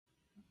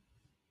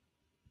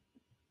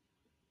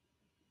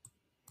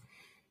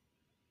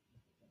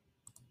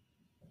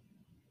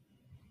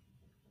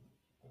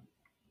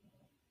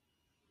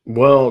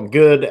Well,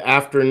 good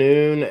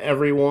afternoon,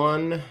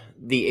 everyone.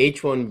 The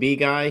H1B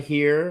guy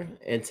here,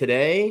 and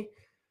today,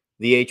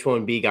 the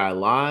H1B guy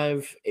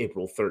live,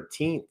 April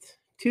 13th,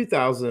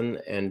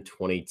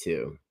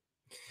 2022.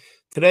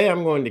 Today,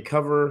 I'm going to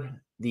cover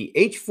the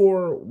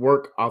H4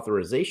 Work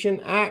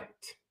Authorization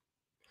Act,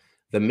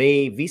 the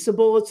May Visa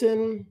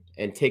Bulletin,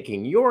 and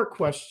taking your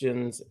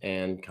questions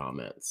and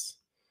comments.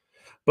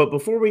 But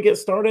before we get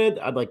started,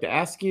 I'd like to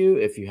ask you,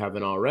 if you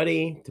haven't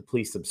already, to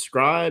please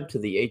subscribe to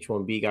the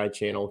H1B Guy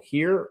channel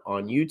here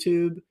on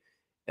YouTube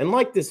and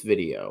like this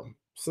video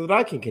so that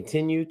I can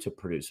continue to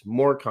produce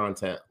more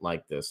content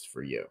like this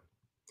for you.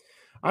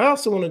 I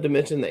also wanted to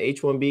mention the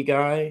H1B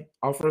Guy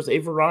offers a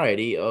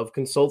variety of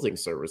consulting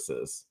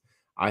services.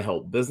 I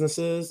help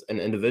businesses and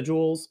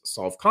individuals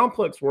solve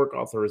complex work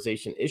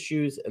authorization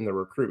issues in the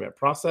recruitment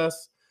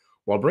process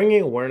while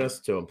bringing awareness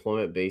to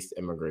employment based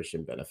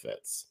immigration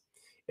benefits.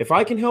 If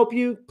I can help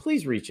you,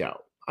 please reach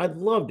out. I'd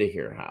love to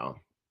hear how.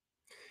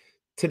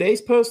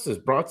 Today's post is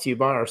brought to you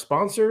by our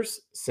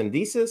sponsors,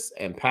 Syndesis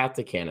and Path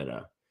to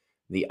Canada,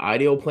 the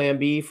ideal plan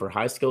B for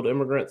high skilled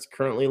immigrants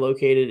currently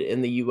located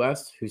in the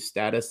U.S. whose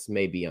status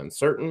may be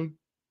uncertain,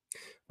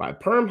 by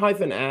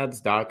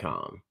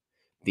perm-ads.com,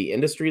 the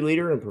industry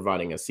leader in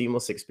providing a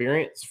seamless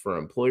experience for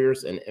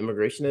employers and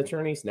immigration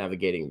attorneys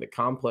navigating the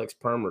complex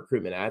perm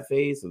recruitment ad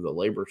phase of the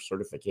labor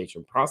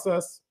certification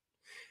process,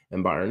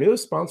 and by our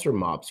newest sponsor,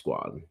 Mob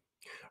Squad.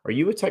 Are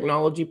you a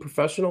technology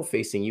professional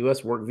facing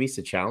U.S. work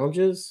visa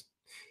challenges?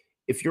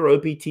 If your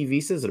OPT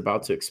visa is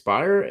about to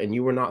expire and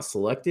you were not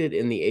selected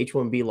in the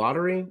H1B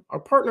lottery, our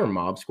partner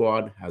Mob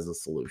Squad has a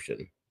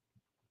solution.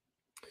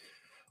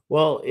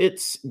 Well,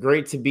 it's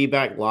great to be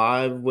back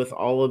live with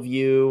all of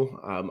you.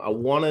 I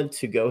wanted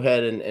to go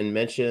ahead and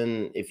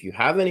mention, if you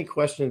have any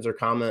questions or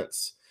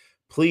comments,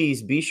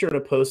 please be sure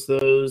to post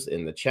those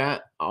in the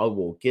chat. I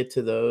will get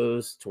to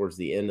those towards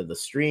the end of the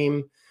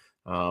stream.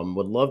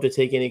 Would love to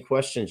take any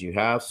questions you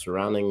have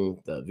surrounding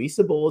the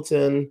Visa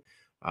Bulletin,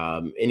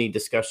 any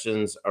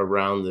discussions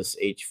around this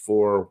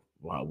H4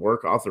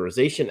 Work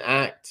Authorization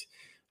Act,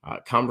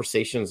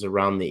 conversations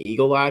around the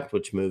Eagle Act,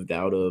 which moved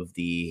out of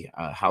the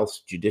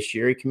House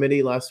Judiciary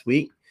Committee last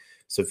week.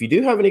 So if you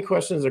do have any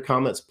questions or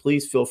comments,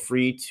 please feel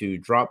free to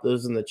drop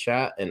those in the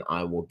chat and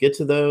I will get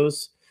to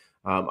those.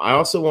 I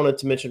also wanted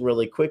to mention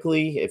really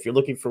quickly, if you're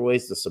looking for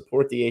ways to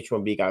support the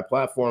H1B Guy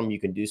platform, you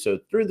can do so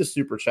through the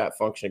super chat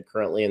function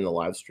currently in the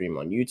live stream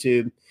on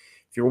YouTube.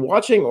 If you're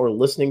watching or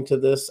listening to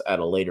this at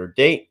a later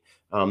date,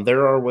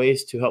 there are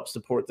ways to help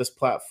support this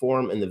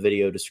platform in the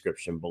video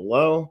description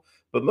below.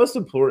 But most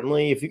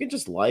importantly, if you can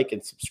just like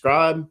and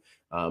subscribe,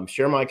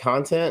 share my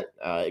content,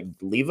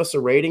 leave us a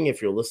rating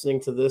if you're listening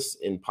to this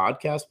in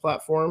podcast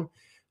platform.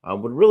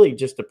 Would really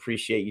just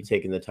appreciate you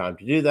taking the time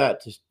to do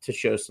that to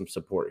show some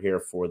support here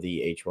for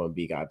the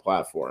H1B Guy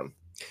platform.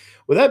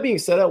 With that being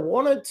said, I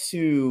wanted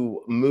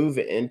to move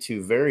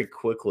into very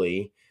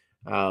quickly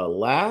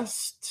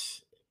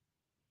last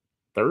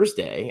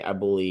Thursday, I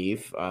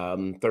believe,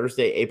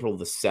 Thursday, April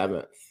the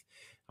 7th,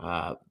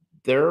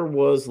 there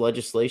was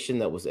legislation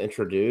that was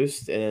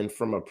introduced, and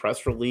from a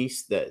press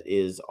release that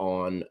is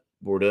on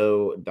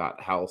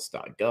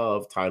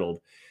bordeaux.house.gov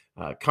titled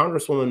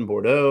Congresswoman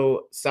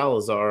Bordeaux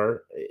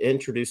Salazar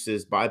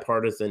introduces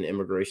bipartisan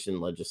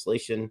immigration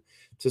legislation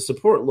to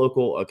support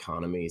local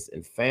economies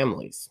and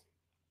families.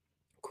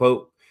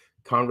 Quote,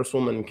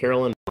 Congresswoman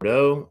Carolyn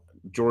Bordeaux,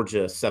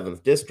 Georgia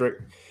 7th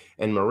District,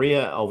 and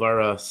Maria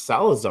Elvira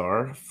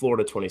Salazar,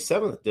 Florida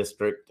 27th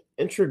District,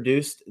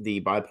 introduced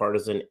the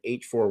bipartisan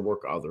H4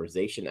 Work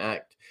Authorization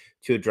Act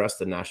to address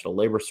the national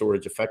labor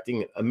shortage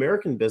affecting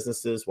American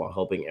businesses while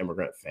helping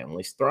immigrant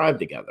families thrive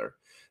together.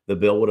 The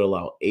bill would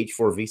allow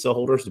H4 visa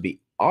holders to be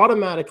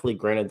automatically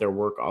granted their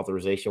work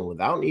authorization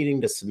without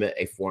needing to submit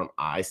a Form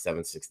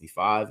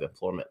I-765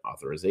 employment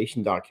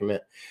authorization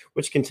document,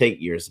 which can take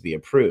years to be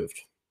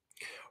approved.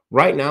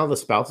 Right now, the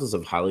spouses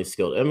of highly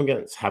skilled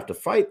immigrants have to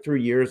fight through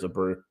years of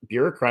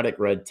bureaucratic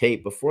red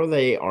tape before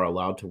they are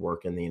allowed to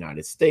work in the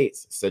United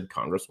States, said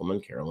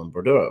Congresswoman Carolyn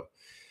Bordeaux.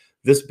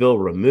 This bill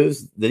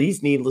removes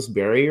these needless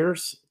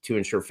barriers to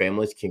ensure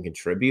families can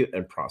contribute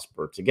and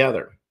prosper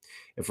together.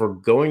 If we're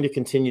going to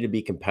continue to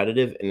be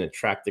competitive and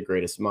attract the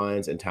greatest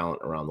minds and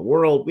talent around the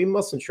world, we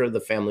must ensure the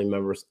family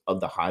members of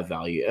the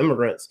high-value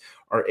immigrants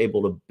are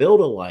able to build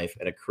a life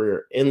and a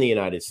career in the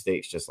United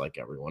States just like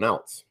everyone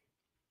else.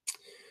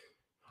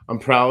 I'm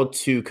proud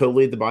to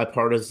co-lead the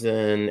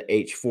bipartisan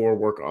H4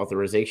 Work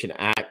Authorization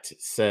Act,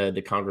 said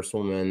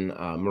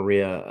Congresswoman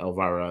Maria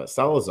Elvira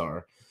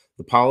Salazar.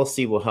 The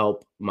policy will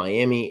help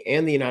Miami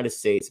and the United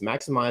States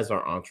maximize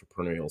our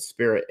entrepreneurial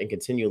spirit and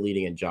continue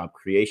leading in job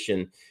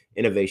creation,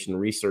 innovation,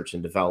 research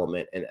and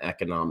development, and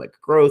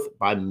economic growth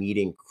by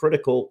meeting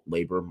critical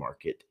labor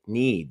market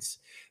needs.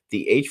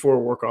 The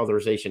H4 Work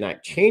Authorization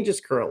Act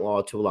changes current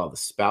law to allow the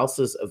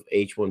spouses of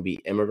H1B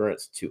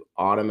immigrants to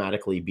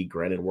automatically be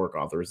granted work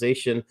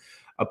authorization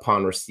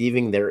upon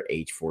receiving their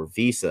H4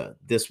 visa.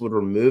 This would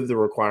remove the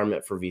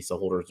requirement for visa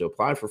holders to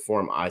apply for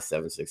Form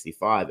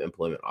I-765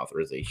 employment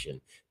authorization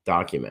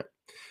document.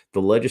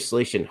 The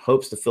legislation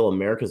hopes to fill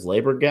America's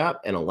labor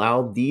gap and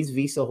allow these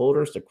visa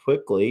holders to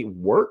quickly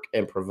work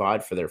and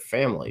provide for their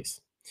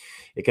families.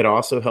 It could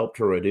also help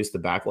to reduce the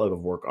backlog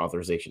of work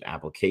authorization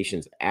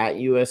applications at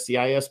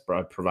USCIS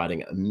by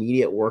providing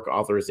immediate work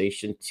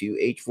authorization to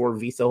H4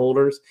 visa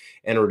holders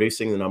and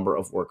reducing the number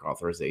of work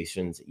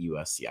authorizations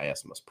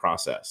USCIS must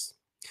process.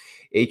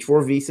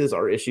 H4 visas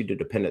are issued to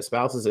dependent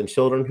spouses and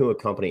children who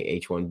accompany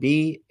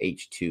H1B,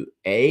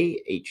 H2A,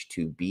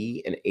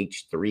 H2B, and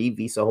H3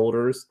 visa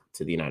holders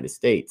to the United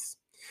States.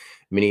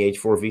 Many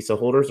H4 visa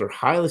holders are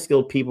highly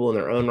skilled people in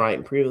their own right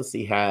and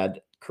previously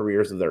had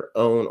careers of their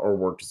own or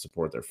worked to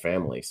support their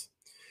families.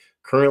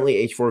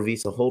 Currently, H4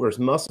 visa holders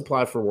must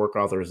apply for work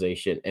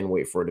authorization and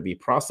wait for it to be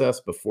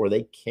processed before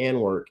they can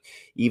work,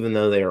 even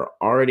though they are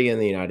already in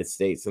the United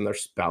States and their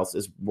spouse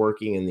is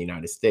working in the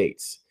United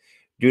States.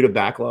 Due to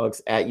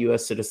backlogs at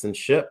U.S.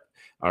 citizenship,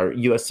 or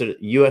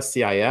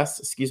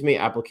USCIS,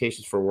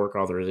 applications for work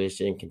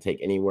authorization can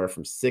take anywhere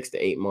from 6 to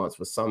 8 months,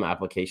 with some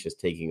applications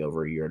taking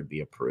over a year to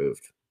be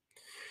approved.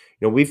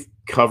 We've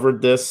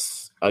covered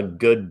this a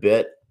good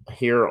bit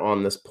here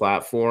on this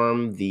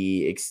platform,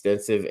 the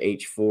extensive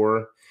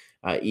H4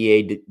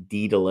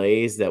 EAD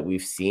delays that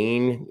we've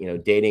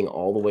seen, dating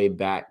all the way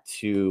back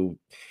to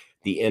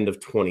the end of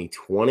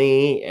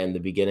 2020 and the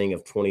beginning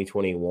of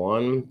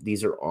 2021.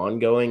 These are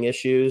ongoing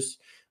issues.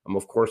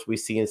 Of course, we've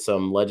seen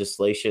some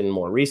legislation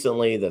more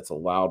recently that's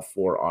allowed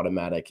for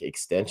automatic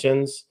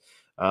extensions.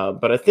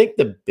 But I think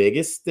the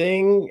biggest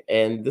thing,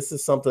 and this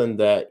is something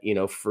that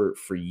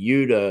for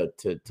you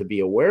to be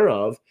aware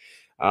of,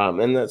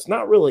 and that's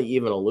not really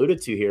even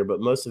alluded to here, but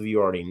most of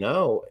you already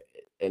know,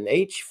 an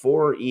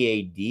H4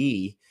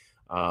 EAD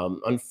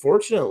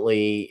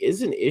unfortunately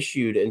isn't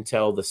issued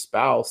until the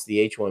spouse,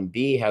 the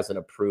H1B, has an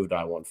approved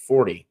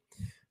I-140.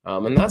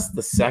 And that's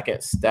the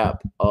second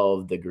step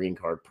of the green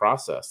card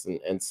process.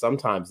 And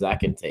sometimes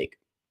that can take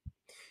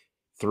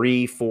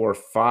 3, 4,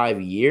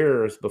 5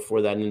 years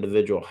before that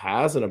individual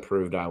has an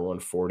approved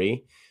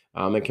I-140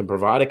 and can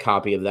provide a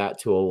copy of that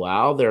to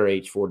allow their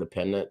H4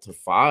 dependent to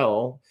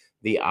file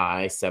the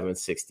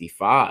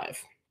I-765.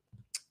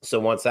 So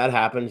once that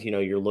happens,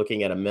 you're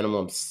looking at a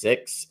minimum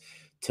 6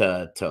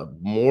 to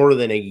more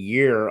than a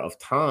year of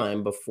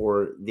time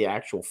before the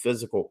actual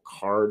physical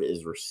card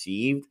is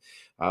received,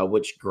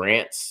 which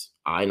grants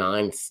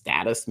I-9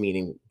 status,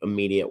 meaning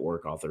immediate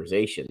work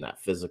authorization.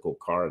 That physical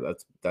card,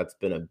 that's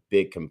been a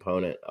big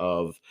component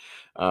of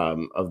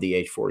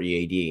the H4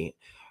 EAD.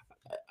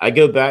 I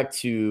go back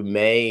to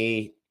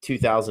May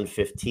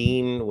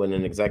 2015 when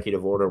an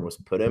executive order was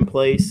put in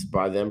place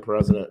by then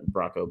President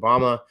Barack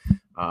Obama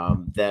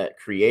that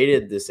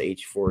created this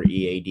H4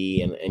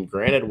 EAD and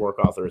granted work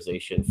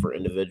authorization for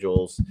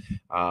individuals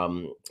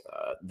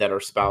that are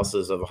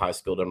spouses of a high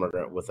skilled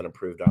immigrant with an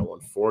approved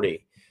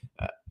I-140.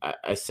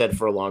 I said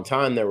for a long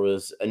time there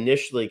was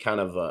initially kind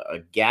of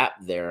a gap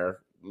there.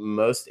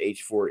 Most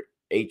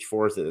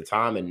H4s at the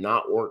time had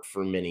not worked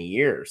for many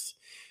years.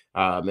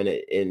 And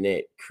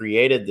it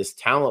created this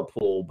talent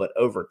pool, but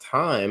over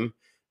time,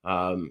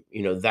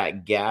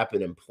 that gap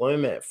in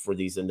employment for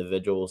these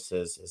individuals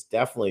has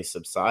definitely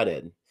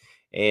subsided.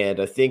 And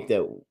I think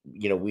that,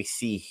 we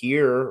see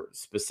here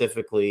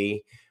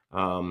specifically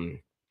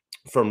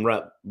from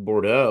Rep.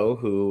 Bordeaux,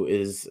 who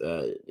is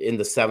in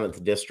the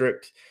 7th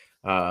district.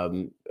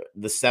 The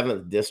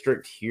 7th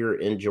district here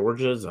in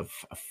Georgia is a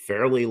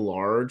fairly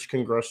large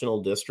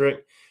congressional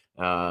district,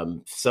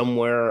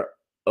 somewhere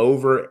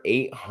over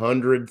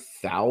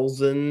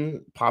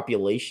 800,000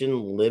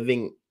 population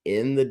living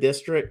in the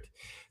district.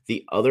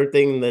 The other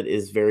thing that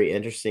is very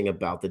interesting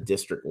about the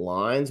district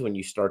lines, when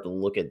you start to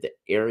look at the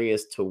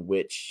areas to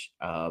which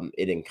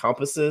it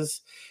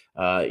encompasses,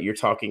 you're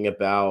talking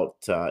about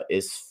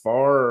as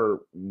far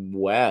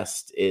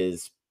west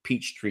is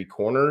Peachtree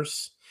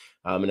Corners.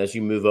 And as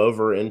you move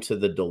over into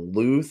the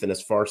Duluth and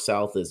as far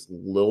south as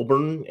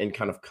Lilburn and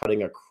kind of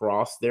cutting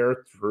across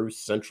there through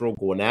central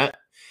Gwinnett.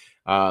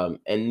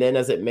 And then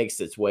as it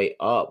makes its way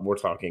up, we're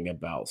talking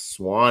about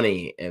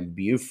Suwanee and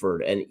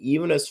Beaufort and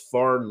even as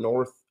far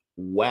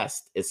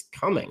northwest as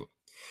Cumming.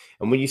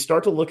 And when you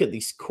start to look at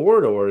these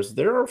corridors,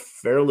 there are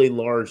fairly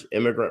large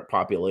immigrant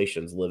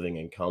populations living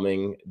in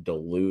Cumming,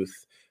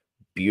 Duluth,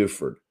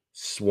 Beaufort,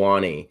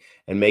 Suwanee,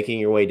 and making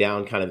your way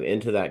down kind of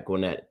into that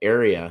Gwinnett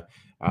area,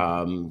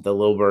 the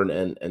Lilburn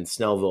and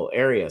Snellville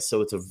area.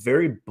 So it's a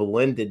very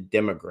blended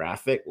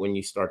demographic when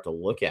you start to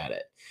look at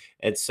it.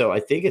 And so I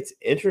think it's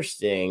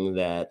interesting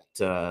that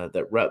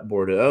that Rep.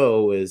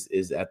 Bordeaux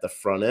is at the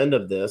front end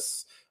of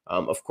this.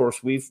 Of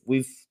course,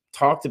 we've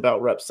talked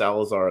about Rep.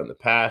 Salazar in the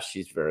past.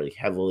 She's very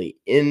heavily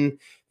in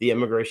the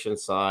immigration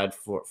side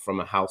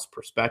from a House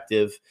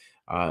perspective.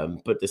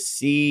 But to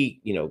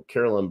see,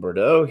 Carolyn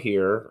Bordeaux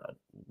here,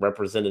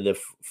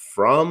 representative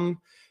from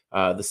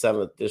the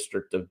 7th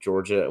District of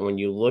Georgia, and when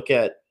you look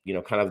at,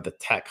 kind of the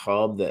tech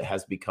hub that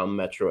has become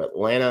Metro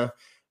Atlanta,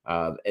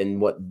 and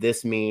what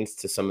this means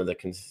to some of the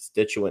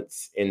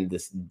constituents in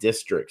this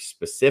district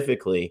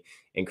specifically,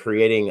 and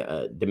creating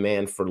a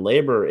demand for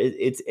labor,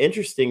 it's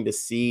interesting to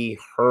see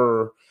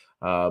her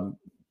kind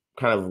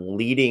kind of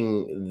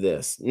leading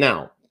this.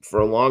 Now, for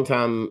a long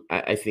time,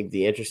 I think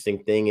the interesting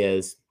thing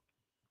is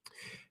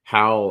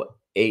how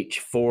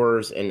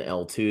H4s and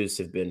L2s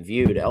have been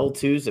viewed.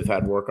 L2s have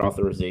had work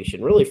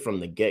authorization really from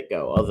the get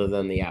go, other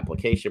than the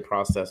application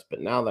process, but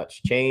now that's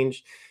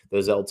changed.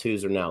 Those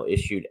L2s are now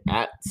issued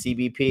at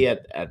CBP,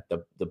 at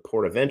the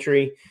port of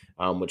entry,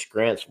 which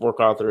grants work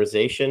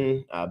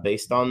authorization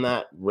based on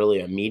that really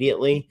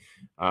immediately.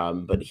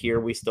 But here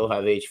we still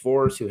have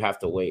H4s who have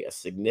to wait a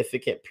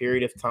significant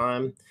period of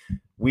time.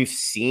 We've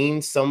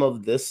seen some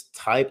of this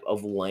type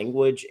of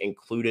language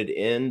included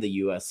in the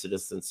U.S.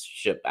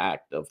 Citizenship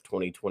Act of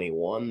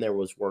 2021. There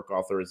was work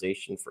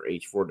authorization for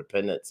H4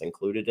 dependents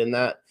included in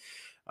that.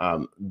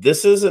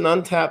 This is an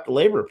untapped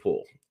labor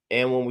pool.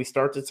 And when we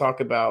start to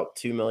talk about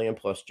 2 million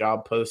plus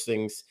job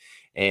postings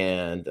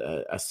and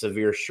a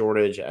severe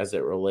shortage as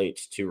it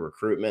relates to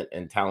recruitment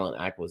and talent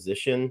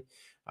acquisition,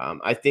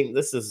 I think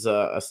this is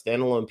a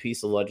standalone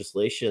piece of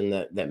legislation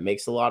that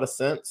makes a lot of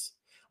sense.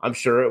 I'm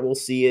sure it will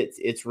see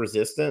its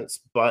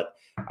resistance, but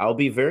I'll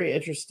be very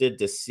interested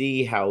to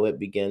see how it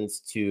begins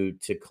to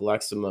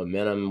collect some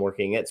momentum,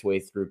 working its way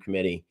through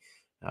committee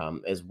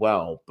as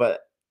well.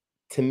 But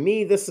to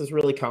me, this is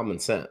really common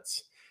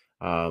sense.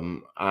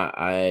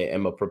 I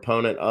am a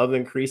proponent of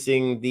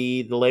increasing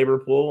the labor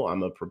pool.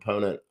 I'm a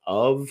proponent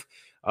of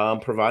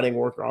providing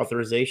work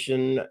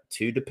authorization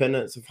to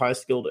dependents of high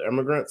skilled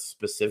immigrants,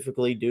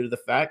 specifically due to the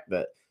fact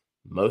that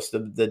most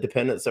of the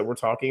dependents that we're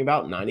talking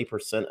about,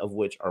 90% of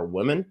which are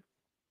women.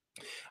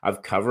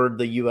 I've covered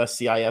the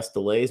USCIS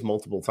delays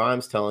multiple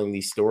times, telling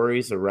these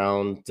stories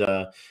around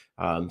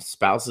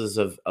spouses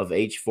of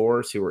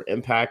H4s who were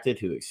impacted,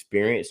 who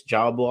experienced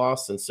job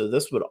loss. And so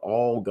this would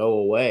all go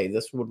away.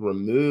 This would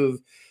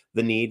remove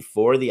the need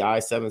for the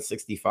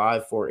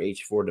I-765 for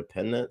H4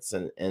 dependents.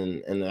 And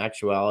in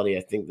actuality,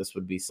 I think this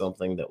would be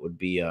something that would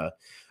be a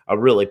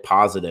really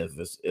positive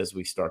as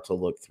we start to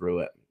look through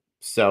it.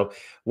 So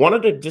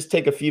wanted to just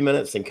take a few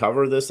minutes and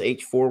cover this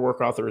H4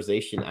 Work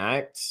Authorization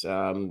Act,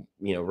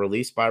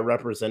 released by a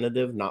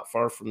representative not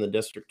far from the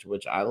district to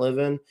which I live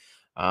in.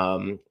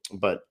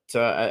 But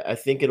I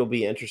think it'll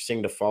be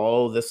interesting to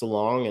follow this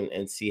along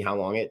and see how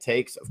long it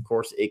takes. Of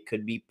course, it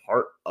could be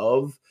part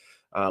of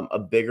a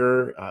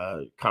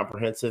bigger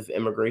comprehensive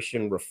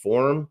immigration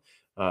reform.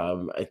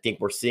 I think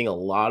we're seeing a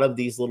lot of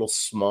these little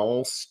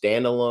small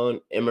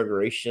standalone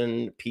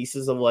immigration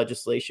pieces of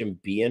legislation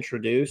be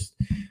introduced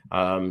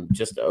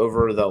just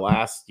over the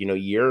last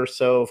year or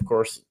so. Of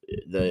course,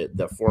 the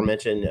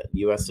aforementioned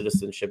U.S.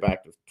 Citizenship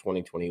Act of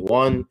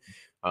 2021.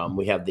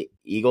 We have the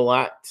Eagle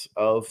Act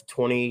of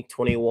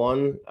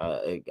 2021,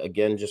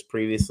 again, just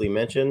previously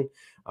mentioned.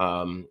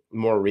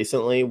 More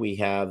recently, we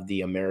have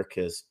the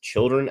America's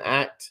Children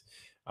Act.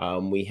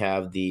 We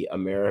have the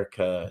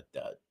America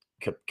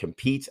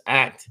Competes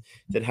Act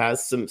that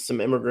has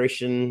some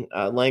immigration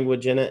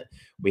language in it.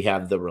 We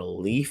have the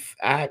Relief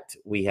Act.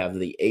 We have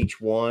the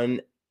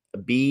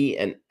H1B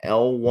and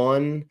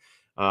L1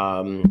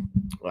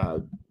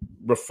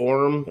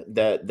 reform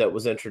that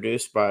was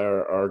introduced by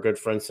our good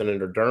friend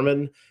Senator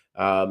Durham,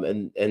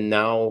 and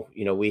now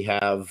we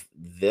have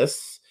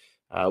this,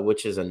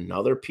 which is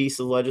another piece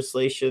of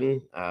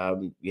legislation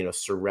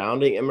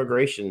surrounding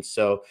immigration.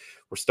 So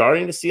we're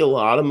starting to see a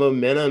lot of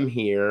momentum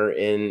here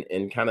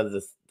in kind of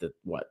the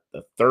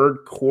third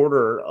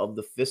quarter of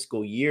the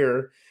fiscal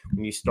year,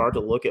 when you start to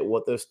look at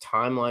what those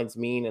timelines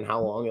mean and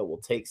how long it will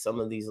take some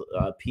of these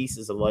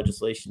pieces of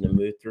legislation to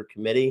move through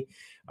committee.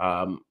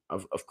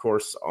 Of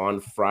course,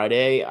 on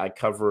Friday, I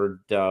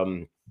covered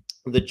the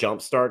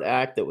Jumpstart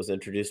Act that was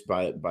introduced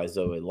by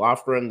Zoe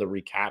Lofgren, the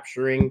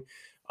recapturing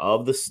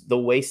of the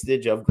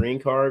wastage of green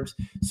cards.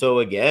 So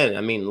again,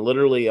 I mean,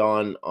 literally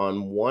on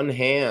one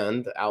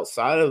hand,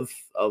 outside of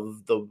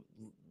the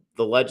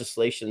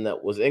legislation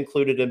that was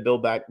included in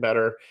Build Back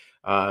Better,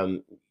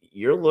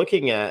 you're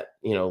looking at,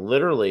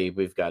 literally,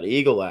 we've got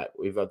Eagle Act,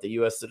 we've got the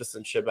U.S.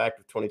 Citizenship Act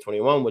of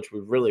 2021, which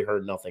we've really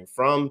heard nothing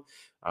from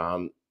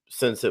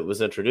since it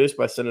was introduced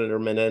by Senator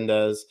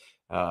Menendez.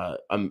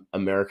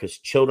 America's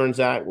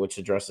Children's Act, which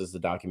addresses the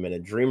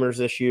documented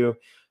dreamers issue.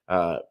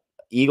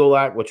 Eagle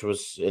Act, which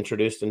was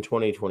introduced in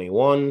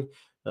 2021.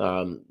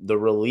 The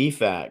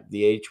Relief Act,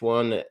 the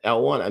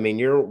H1L1. I mean,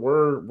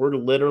 we're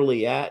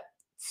literally at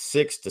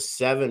 6 to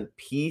 7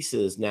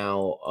 pieces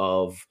now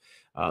of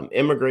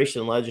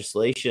immigration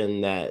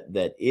legislation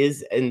that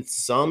is in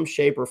some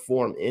shape or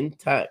form in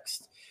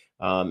text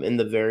in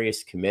the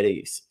various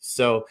committees.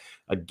 So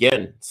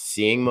again,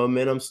 seeing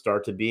momentum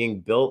start to being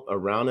built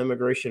around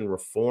immigration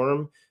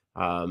reform.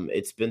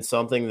 It's been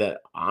something that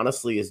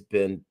honestly has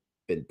been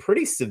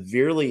pretty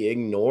severely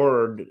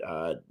ignored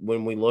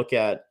when we look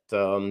at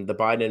the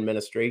Biden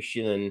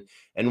administration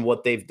and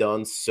what they've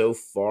done so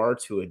far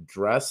to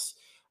address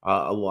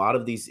a lot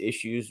of these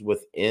issues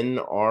within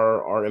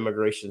our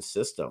immigration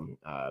system,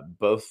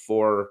 both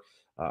for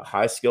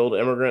high skilled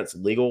immigrants,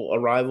 legal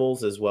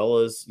arrivals, as well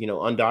as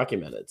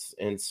undocumented.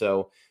 And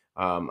so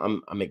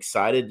I'm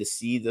excited to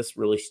see this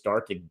really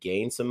start to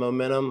gain some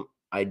momentum.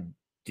 I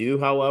do,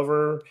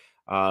 however,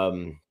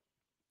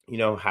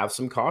 have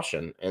some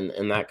caution.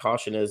 And that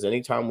caution is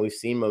anytime we've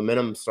seen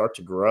momentum start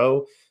to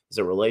grow as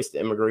it relates to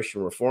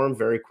immigration reform,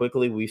 very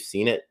quickly we've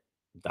seen it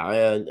die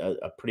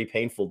a pretty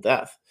painful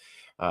death.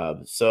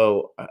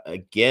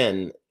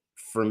 Again,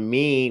 for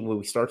me, when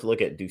we start to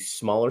look at do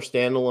smaller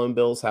standalone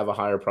bills have a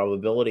higher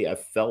probability, I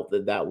felt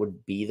that that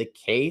would be the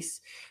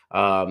case.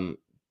 Um,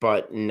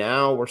 but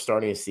now we're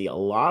starting to see a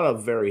lot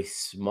of very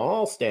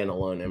small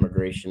standalone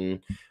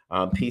immigration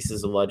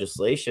pieces of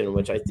legislation,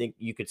 which I think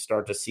you could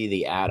start to see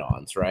the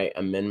add-ons, right?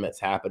 Amendments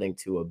happening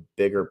to a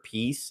bigger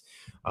piece.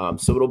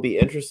 So it'll be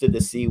interested to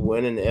see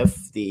when and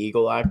if the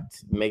Eagle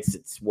Act makes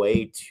its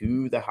way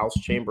to the House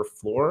chamber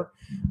floor.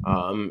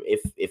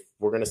 If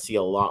we're going to see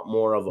a lot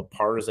more of a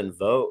partisan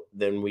vote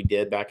than we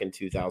did back in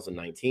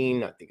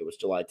 2019, I think it was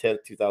July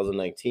 10th,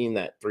 2019,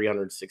 that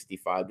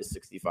 365 to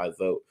 65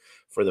 vote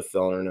for the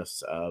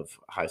Fairness of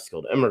High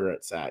Skilled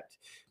Immigrants Act.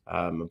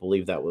 I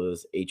believe that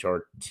was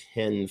HR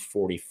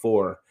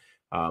 1044,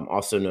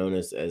 also known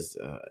as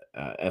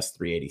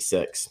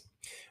S386.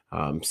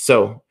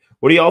 So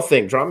what do y'all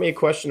think? Drop me a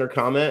question or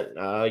comment.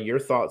 Your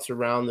thoughts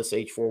around this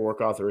H4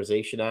 Work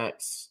Authorization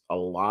Acts, a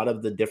lot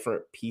of the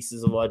different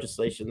pieces of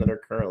legislation that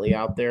are currently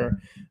out there.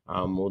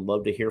 Would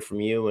love to hear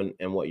from you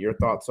and what your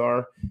thoughts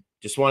are.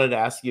 Just wanted to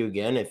ask you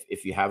again,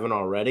 if you haven't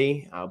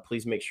already,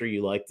 please make sure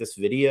you like this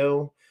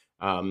video,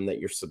 that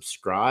you're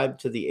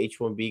subscribed to the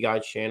H1B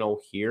Guide channel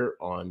here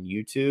on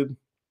YouTube.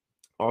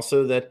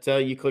 Also, that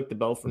you click the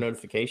bell for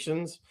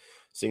notifications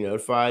so you're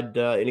notified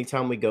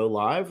anytime we go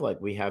live, like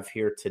we have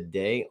here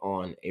today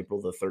on April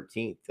the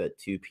 13th at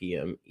 2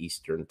 p.m.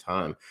 Eastern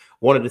Time.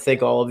 Wanted to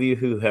thank all of you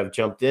who have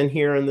jumped in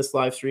here in this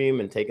live stream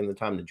and taken the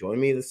time to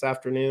join me this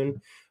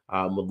afternoon.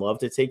 Would love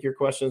to take your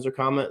questions or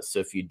comments. So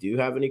if you do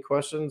have any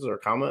questions or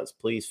comments,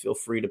 please feel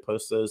free to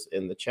post those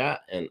in the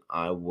chat and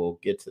I will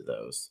get to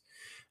those.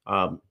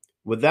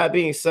 With that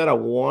being said, I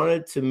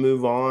wanted to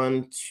move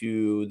on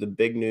to the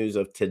big news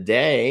of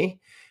today.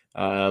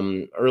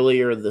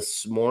 Earlier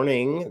this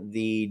morning,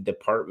 the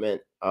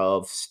Department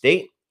of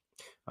State,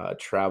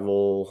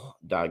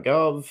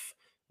 travel.gov,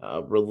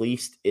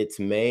 released its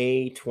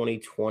May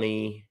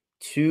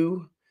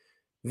 2022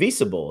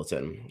 visa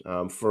bulletin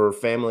for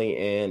family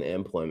and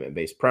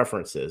employment-based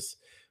preferences.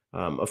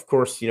 Of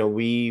course,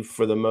 we,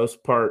 for the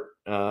most part,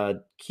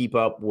 keep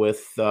up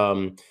with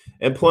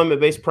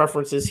employment-based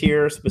preferences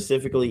here,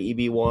 specifically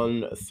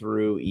EB1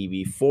 through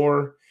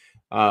EB4.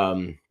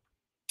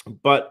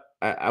 But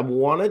I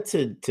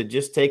wanted to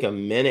just take a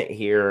minute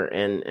here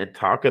and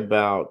talk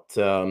about,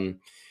 kind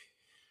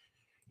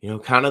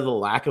of the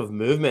lack of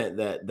movement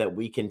that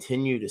we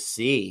continue to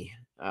see.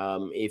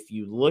 If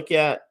you look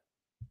at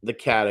the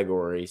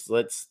categories,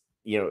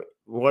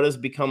 what has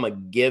become a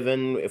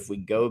given if we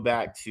go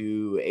back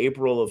to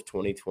April of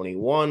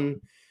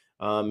 2021,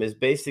 is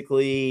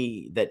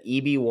basically that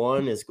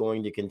EB1 is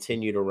going to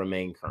continue to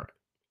remain current.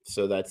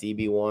 So that's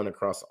EB1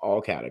 across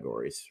all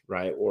categories,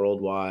 right?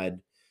 Worldwide,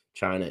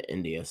 China,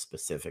 India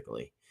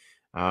specifically.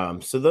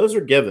 So those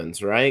are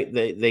givens, right?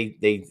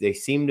 They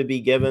seem to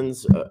be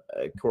givens. Of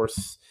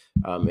course,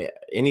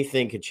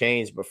 anything could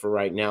change, but for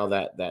right now,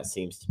 that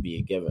seems to be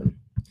a given.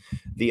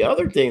 The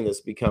other thing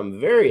that's become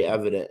very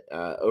evident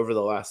over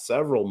the last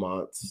several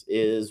months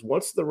is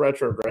once the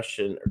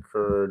retrogression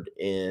occurred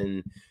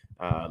in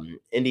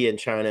India and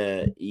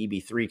China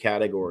EB3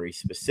 category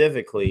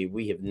specifically,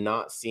 we have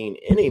not seen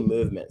any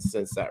movement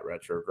since that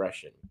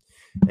retrogression.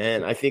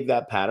 And I think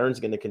that pattern is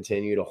going to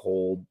continue to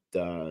hold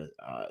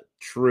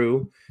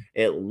true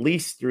at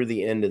least through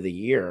the end of the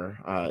year,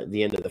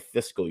 the end of the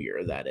fiscal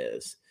year, that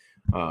is.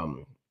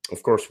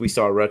 Of course, we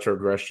saw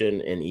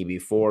retrogression in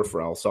EB4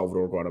 for El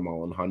Salvador,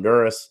 Guatemala, and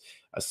Honduras.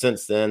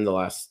 Since then, the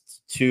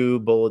last two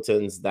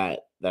bulletins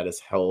that has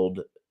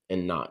held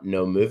and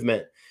no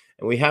movement.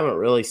 And we haven't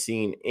really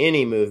seen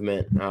any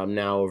movement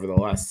now over the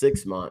last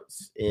 6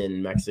 months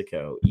in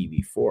Mexico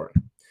EB4.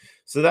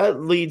 So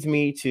that leads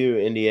me to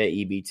India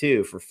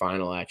EB2 for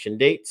final action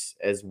dates,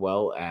 as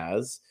well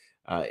as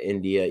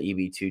India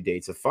EB2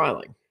 dates of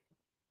filing.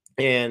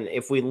 And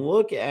if we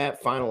look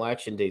at final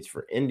action dates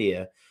for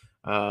India,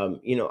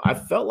 I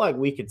felt like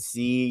we could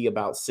see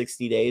about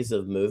 60 days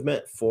of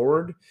movement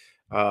forward.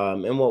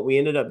 And what we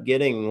ended up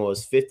getting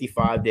was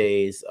 55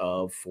 days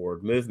of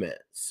forward movement.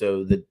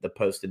 So the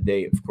posted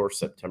date, of course,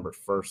 September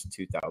 1st,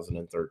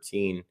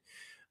 2013.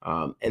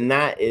 And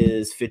that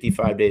is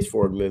 55 days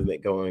forward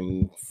movement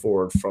going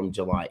forward from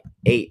July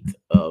 8th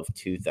of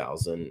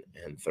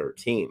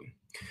 2013.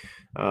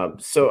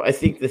 So I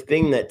think the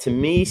thing that to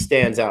me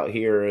stands out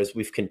here is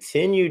we've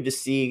continued to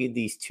see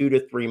these 2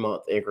 to 3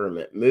 month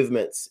increment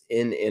movements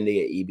in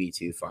India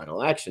EB2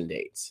 final action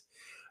dates.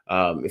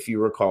 If you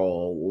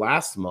recall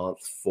last month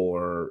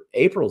for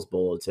April's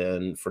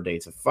bulletin for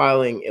dates of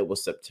filing, it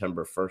was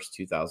September 1st,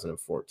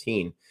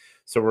 2014.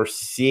 So we're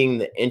seeing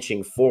the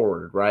inching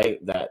forward, right?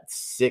 That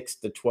 6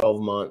 to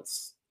 12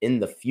 months in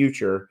the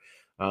future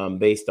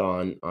based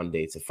on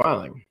dates of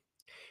filing.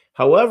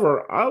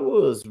 However, I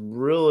was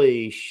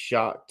really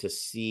shocked to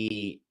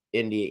see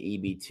India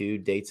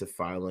EB2 dates of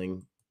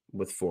filing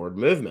with forward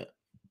movement.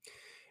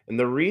 And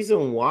the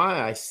reason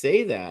why I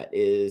say that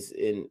is,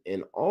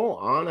 in all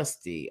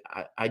honesty,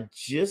 I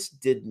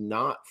just did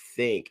not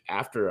think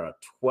after a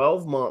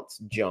 12 months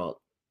jump,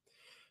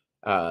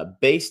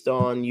 based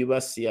on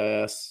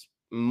USCIS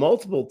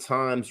multiple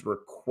times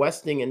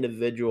requesting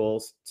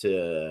individuals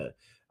to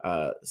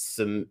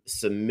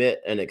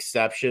submit an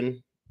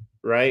exception,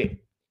 right,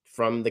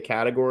 from the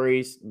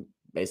categories,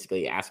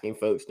 basically asking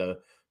folks to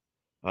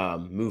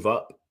move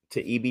up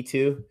to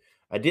EB2.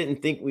 I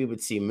didn't think we would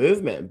see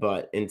movement,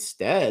 but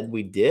instead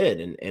we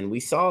did. And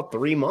we saw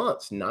 3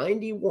 months,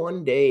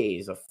 91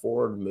 days of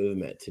forward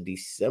movement to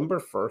December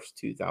 1st,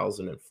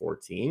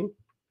 2014.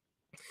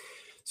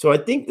 So I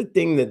think the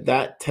thing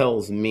that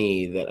tells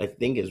me that I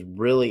think is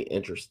really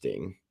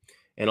interesting,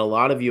 and a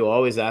lot of you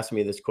always ask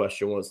me this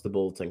question once the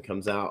bulletin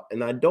comes out,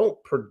 and I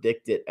don't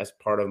predict it as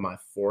part of my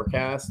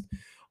forecast,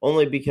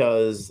 only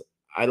because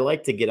I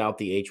like to get out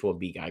the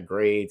H1B guy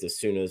grades as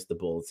soon as the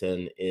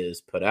bulletin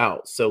is put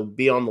out. So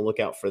be on the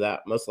lookout for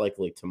that, most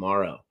likely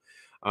tomorrow.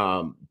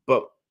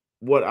 But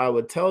what I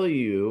would tell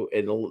you,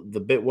 and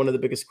one of the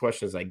biggest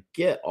questions I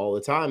get all the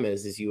time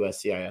is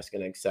USCIS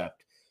going to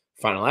accept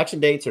final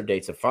action dates or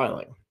dates of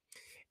filing?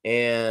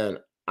 And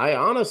I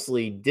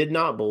honestly did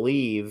not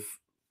believe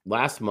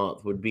last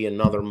month would be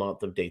another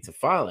month of dates of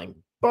filing.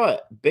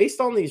 But based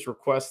on these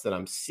requests that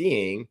I'm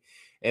seeing,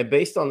 and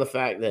based on the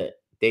fact that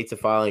dates of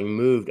filing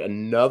moved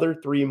another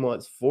 3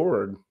 months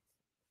forward,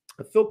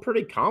 I feel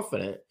pretty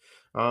confident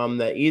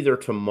that either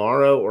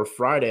tomorrow or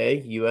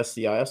Friday,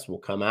 USCIS will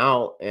come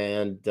out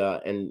and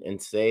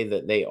say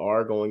that they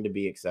are going to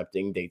be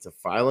accepting dates of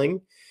filing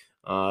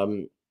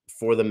um,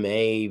 for the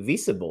May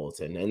visa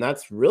bulletin, and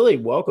that's really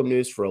welcome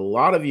news for a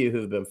lot of you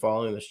who've been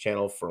following this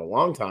channel for a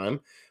long time,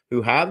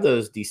 who have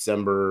those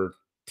December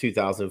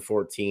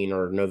 2014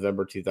 or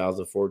November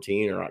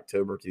 2014 or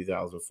October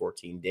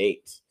 2014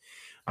 dates.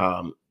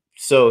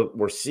 So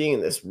we're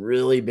seeing this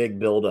really big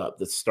buildup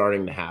that's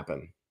starting to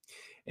happen.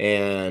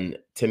 And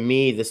to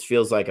me, this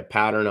feels like a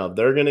pattern of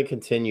they're going to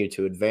continue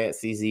to advance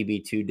these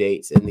EB2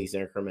 dates in these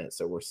increments.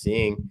 So we're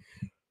seeing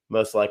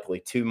most likely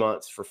 2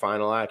 months for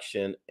final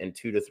action and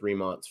 2 to 3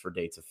 months for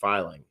dates of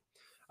filing.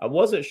 I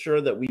wasn't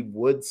sure that we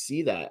would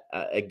see that.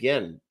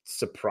 Again,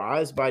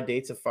 surprised by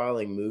dates of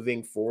filing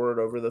moving forward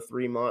over the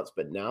 3 months.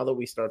 But now that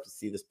we start to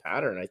see this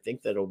pattern, I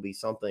think that it'll be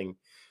something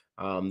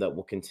that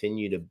will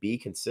continue to be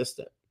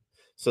consistent.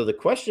 So the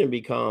question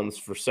becomes,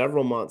 for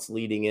several months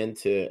leading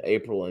into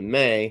April and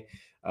May,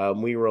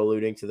 we were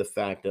alluding to the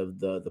fact of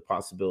the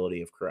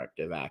possibility of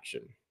corrective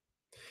action.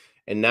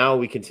 And now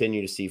we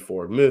continue to see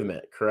forward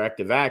movement.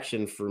 Corrective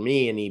action for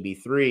me in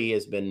EB3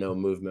 has been no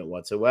movement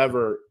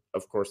whatsoever.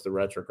 Of course, the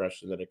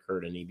retrogression that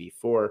occurred in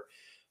EB4.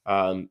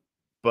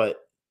 But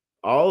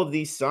all of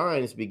these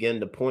signs begin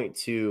to point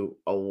to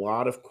a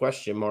lot of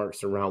question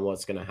marks around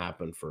what's going to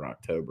happen for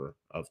October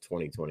of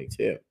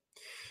 2022.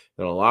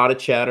 There's a lot of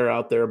chatter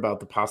out there about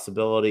the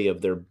possibility of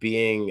there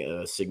being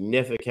a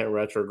significant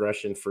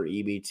retrogression for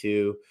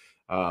EB2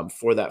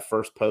 for that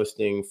first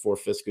posting for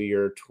fiscal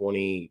year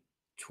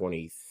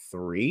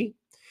 2023.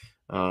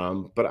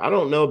 But I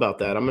don't know about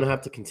that. I'm going to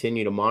have to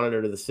continue to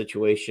monitor the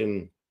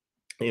situation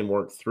and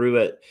work through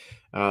it.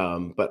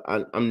 But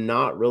I'm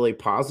not really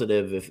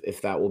positive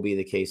if that will be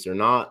the case or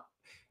not.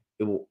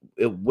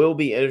 It will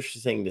be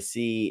interesting to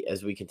see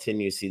as we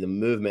continue to see the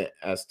movement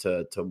as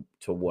to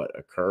what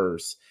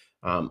occurs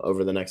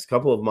over the next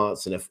couple of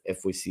months, and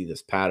if we see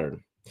this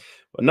pattern.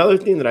 Another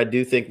thing that I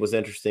do think was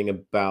interesting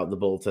about the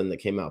bulletin that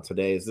came out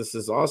today is this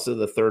is also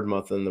the third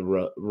month in the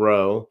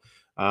row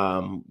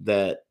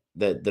that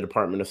the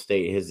Department of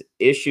State has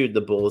issued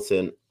the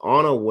bulletin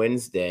on a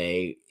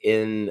Wednesday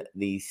in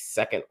the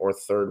second or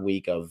third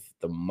week of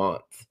the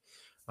month.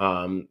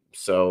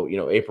 So,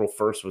 April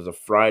 1st was a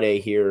Friday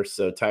here.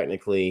 So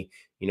technically,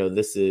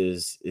 this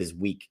is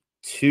week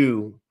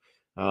 2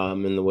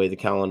 in the way the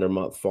calendar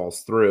month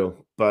falls through.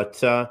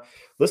 But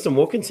listen,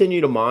 we'll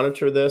continue to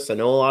monitor this. I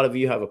know a lot of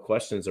you have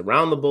questions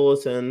around the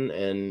bulletin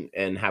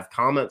and have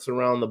comments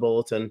around the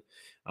bulletin.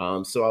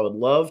 So I would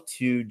love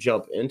to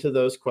jump into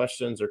those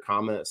questions or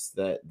comments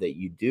that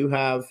you do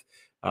have.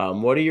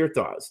 What are your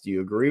thoughts? Do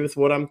you agree with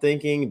what I'm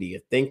thinking? Do you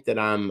think that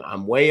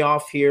I'm way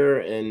off here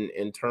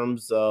in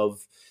terms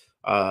of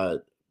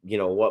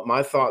what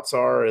my thoughts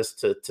are as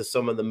to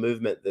some of the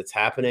movement that's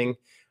happening?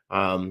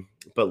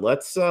 But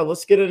let's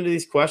get into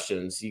these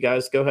questions. You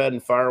guys go ahead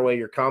and fire away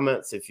your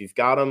comments if you've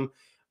got them.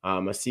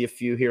 I see a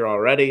few here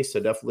already, so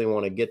definitely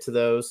want to get to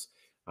those.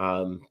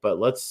 But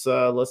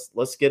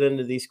let's get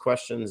into these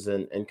questions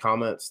and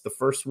comments. The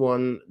first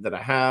one that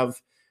I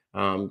have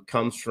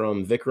comes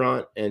from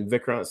Vikrant, and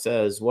Vikrant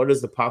says, "What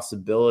is the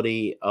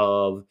possibility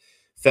of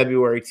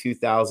February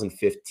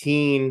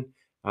 2015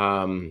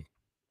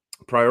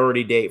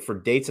 priority date for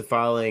dates of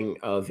filing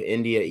of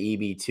India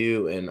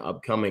EB2 in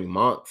upcoming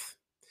month?"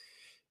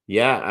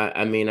 Yeah,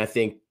 I mean, I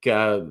think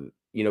the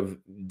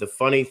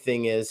funny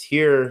thing is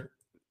here,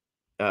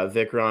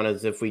 Vikram,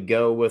 is if we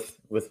go with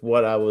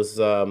what I was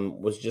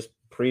just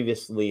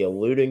previously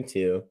alluding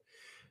to,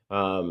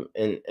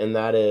 and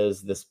that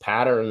is this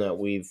pattern that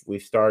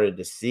we've started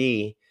to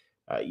see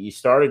You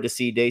started to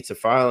see dates of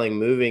filing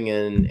moving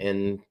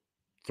in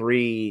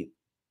 2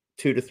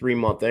 to 3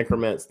 month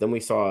increments. Then we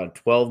saw a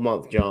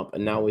 12-month jump,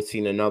 and now we've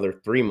seen another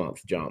 3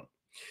 month jump.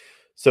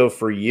 So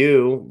for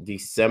you,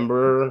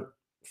 December,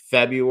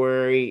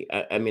 February,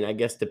 I mean, I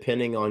guess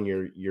depending on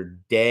your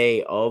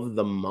day of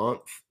the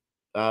month,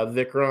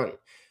 Vikrant,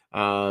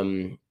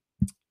 um,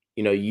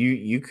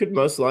 you could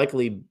most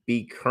likely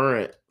be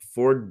current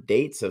for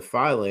dates of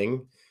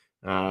filing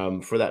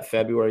for that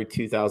February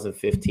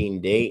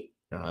 2015 date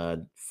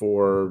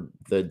for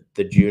the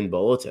June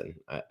bulletin.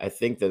 I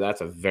think that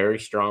that's a very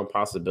strong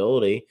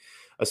possibility,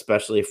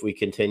 especially if we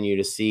continue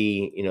to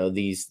see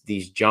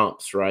these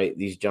jumps, right?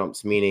 These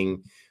jumps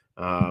meaning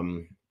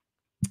um,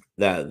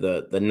 that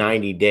the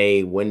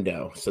 90-day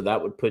window. So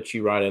that would put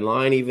you right in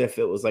line. Even if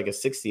it was like a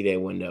 60-day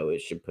window, it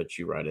should put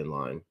you right in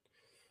line.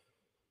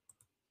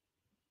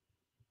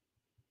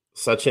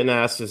 Sachin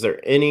asks, is there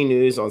any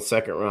news on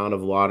second round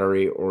of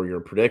lottery or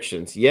your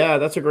predictions? Yeah,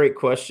 that's a great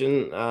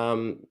question.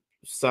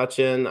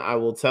 Sachin, I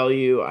will tell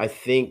you, I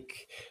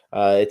think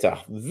it's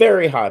a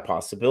very high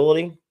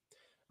possibility.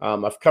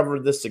 I've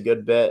covered this a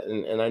good bit,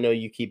 and I know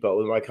you keep up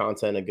with my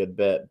content a good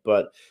bit,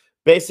 but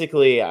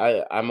basically,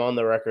 I'm on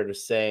the record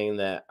as saying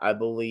that I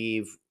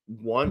believe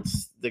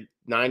once the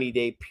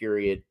 90-day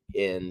period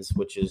ends,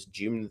 which is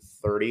June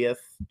 30th,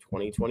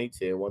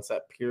 2022, once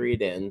that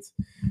period ends,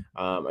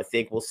 I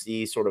think we'll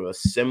see sort of a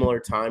similar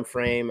time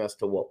frame as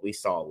to what we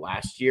saw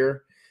last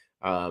year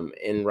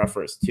in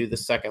reference to the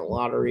second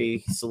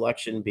lottery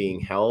selection being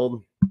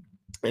held.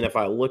 And if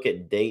I look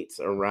at dates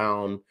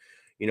around,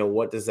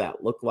 what does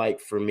that look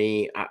like for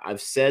me?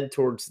 I've said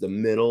towards the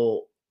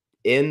middle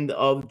end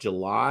of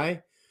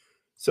July.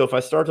 So if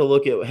I start to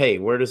look at, hey,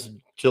 where does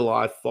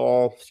July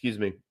fall? Excuse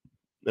me.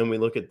 And we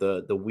look at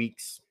the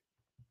weeks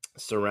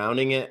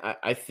surrounding it,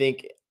 I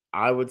think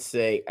I would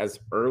say as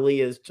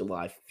early as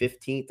July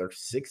 15th or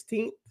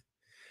 16th,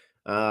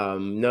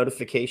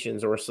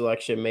 notifications or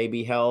selection may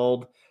be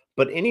held.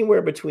 But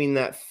anywhere between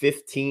that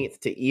 15th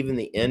to even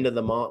the end of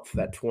the month,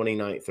 that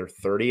 29th or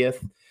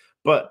 30th.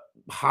 But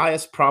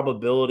highest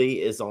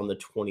probability is on the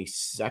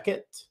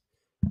 22nd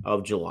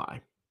of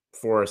July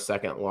for a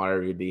second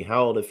lottery to be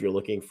held. If you're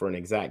looking for an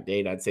exact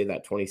date, I'd say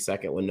that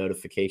 22nd when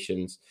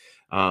notifications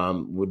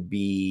would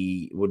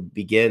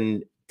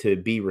begin to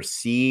be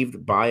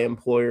received by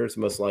employers,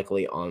 most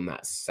likely on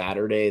that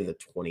Saturday, the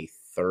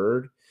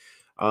 23rd.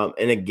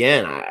 And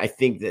again, I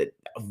think that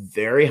a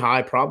very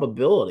high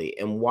probability.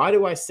 And why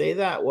do I say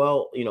that?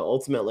 Well,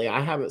 ultimately,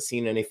 I haven't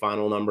seen any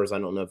final numbers. I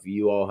don't know if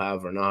you all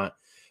have or not,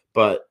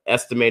 but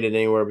estimated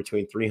anywhere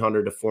between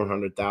 300 to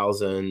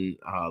 400,000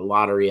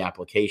 lottery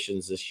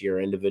applications this year,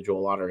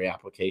 individual lottery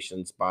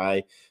applications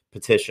by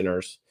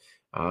petitioners.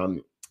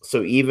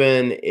 So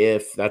even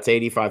if that's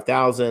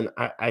 85,000,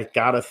 I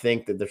got to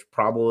think that there's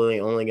probably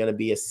only going to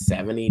be a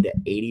 70 to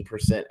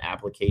 80%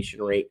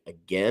 application rate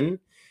again,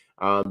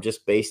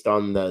 just based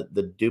on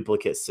the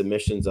duplicate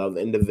submissions of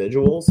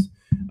individuals.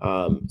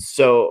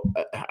 So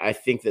I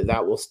think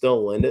that will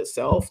still lend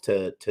itself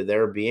to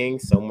there being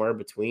somewhere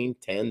between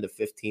 10 to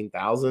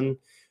 15,000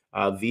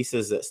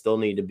 visas that still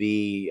need to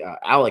be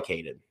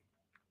allocated.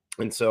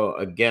 And so,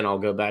 again, I'll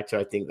go back to,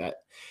 I think that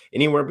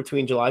anywhere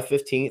between July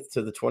 15th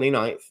to the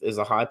 29th is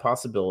a high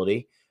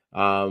possibility.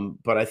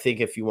 But I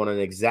think if you want an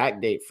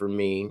exact date for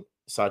me,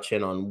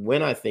 Sachin, on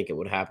when I think it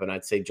would happen,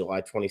 I'd say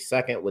July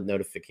 22nd with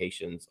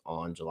notifications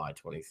on July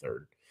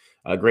 23rd.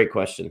 Great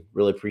question.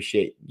 Really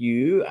appreciate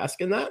you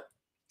asking that.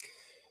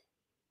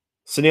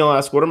 Sunil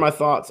asks, what are my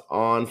thoughts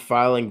on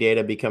filing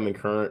data becoming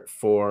current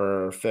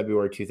for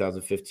February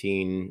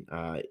 2015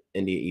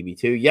 India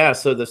EB2? Yeah,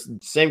 so the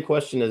same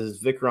question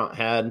as Vikrant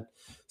had.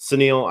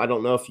 Sunil, I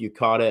don't know if you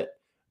caught it,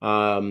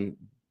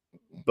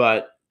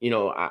 but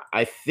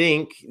I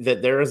think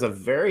that there is a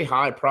very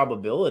high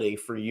probability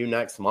for you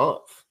next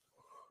month.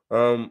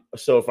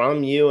 So if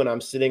I'm you and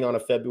I'm sitting on a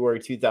February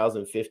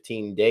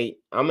 2015 date,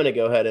 I'm going to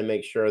go ahead and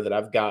make sure that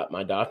I've got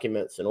my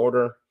documents in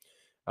order.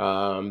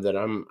 That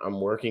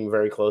I'm working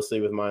very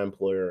closely with my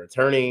employer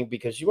attorney,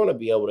 because you want to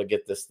be able to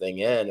get this thing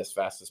in as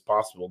fast as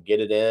possible,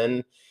 get it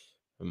in,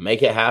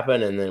 make it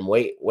happen, and then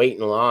wait in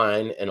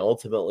line, and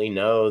ultimately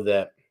know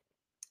that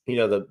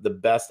the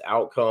best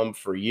outcome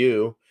for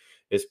you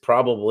is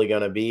probably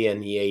going to be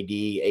an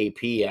EAD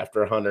AP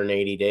after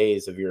 180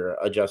 days of your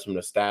adjustment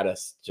of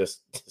status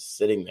just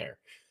sitting there.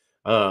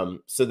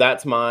 So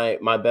that's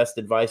my best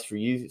advice for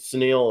you,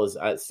 Sunil, is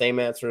same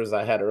answer as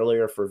I had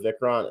earlier for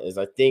Vikrant. Is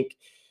I think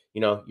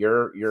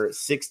you're at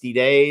 60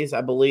 days, I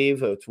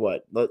believe. It's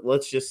what,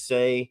 let's just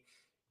say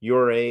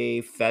you're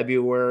a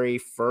February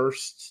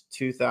 1st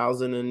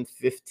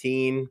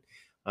 2015,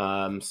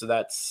 so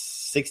that's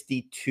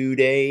 62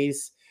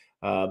 days.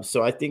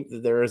 So I think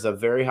that there is a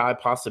very high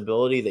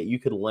possibility that you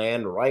could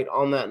land right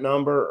on that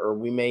number, or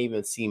we may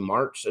even see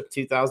March of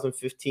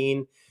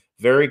 2015.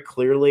 Very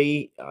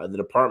clearly, the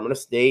Department of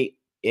State,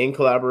 in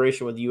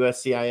collaboration with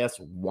USCIS,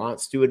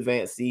 wants to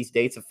advance these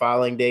dates of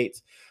filing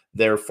dates.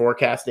 They're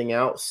forecasting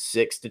out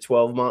 6 to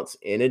 12 months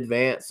in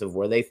advance of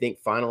where they think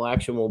final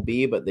action will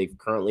be, but they've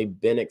currently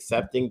been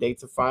accepting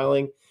dates of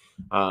filing.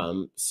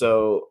 We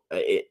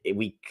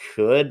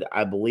could,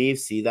 I believe,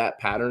 see that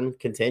pattern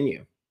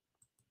continue.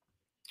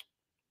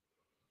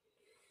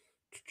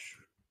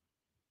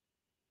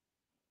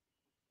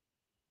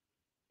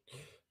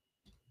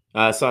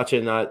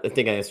 Sachin, I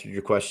think I answered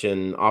your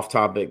question off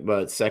topic,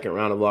 but second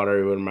round of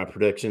lottery, what are my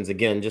predictions?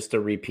 Again, just to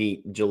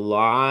repeat,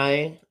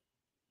 July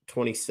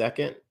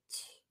 22nd,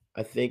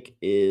 I think,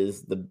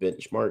 is the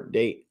benchmark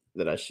date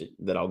that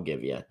I'll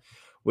give you,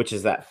 which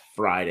is that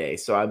Friday.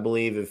 So I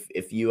believe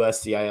if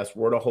USCIS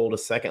were to hold a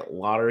second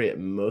lottery, it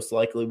most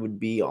likely would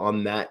be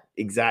on that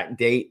exact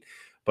date.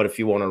 But if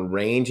you want a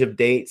range of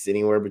dates,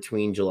 anywhere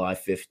between July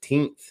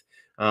 15th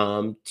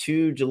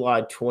to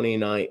July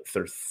 29th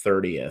or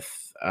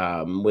 30th,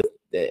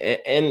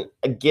 and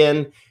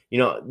again,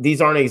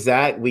 these aren't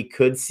exact. We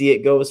could see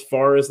it go as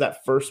far as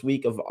that first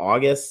week of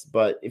August,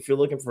 but if you're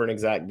looking for an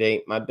exact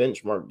date, my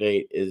benchmark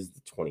date is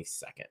the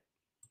 22nd.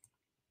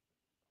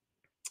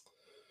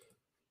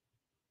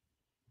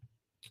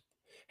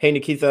 Hey,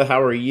 Nikita,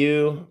 how are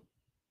you?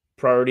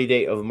 Priority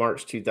date of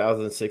March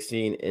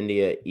 2016,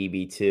 India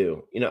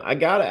EB2. I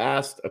got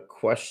asked a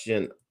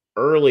question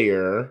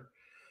earlier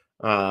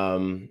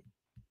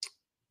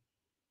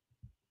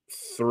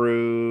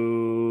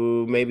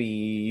through maybe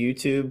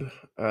YouTube,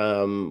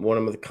 one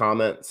of the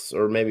comments,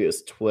 or maybe it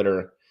was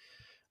Twitter.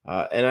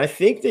 And I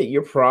think that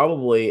you're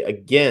probably,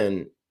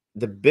 again,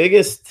 the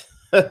biggest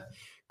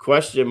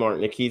question mark,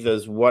 Nikita,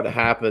 is what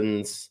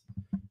happens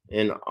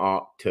in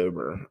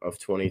October of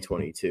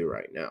 2022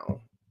 right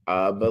now.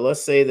 But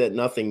let's say that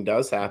nothing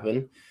does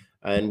happen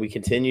and we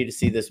continue to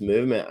see this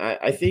movement.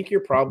 I think you're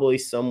probably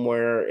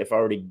somewhere, if I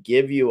were to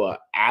give you a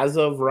as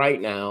of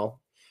right now,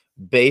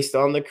 based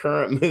on the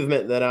current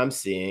movement that I'm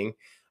seeing,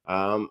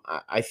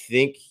 I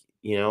think,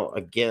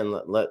 again,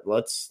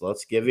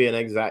 let's give you an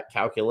exact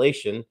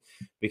calculation,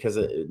 because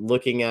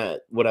looking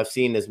at what I've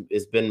seen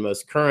has been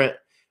most current.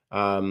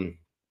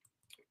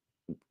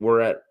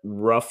 We're at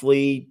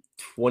roughly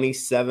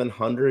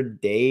 2,700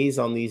 days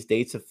on these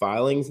dates of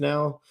filings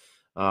now.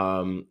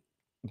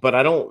 But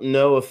I don't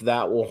know if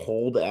that will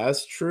hold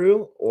as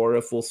true, or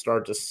if we'll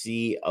start to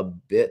see a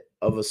bit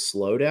of a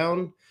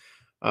slowdown.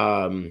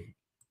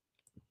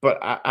 But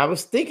I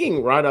was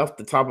thinking right off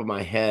the top of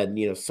my head,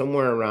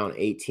 somewhere around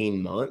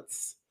 18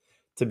 months,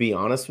 to be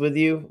honest with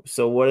you.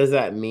 So what does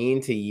that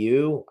mean to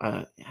you?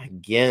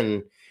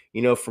 Again,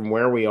 from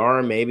where we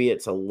are, maybe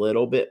it's a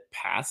little bit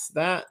past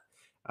that.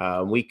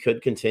 We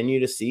could continue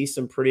to see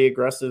some pretty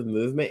aggressive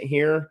movement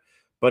here.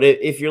 But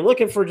if you're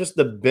looking for just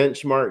the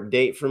benchmark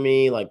date for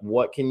me, like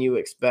what can you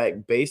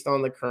expect based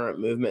on the current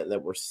movement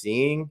that we're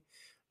seeing?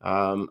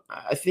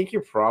 I think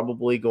you're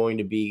probably going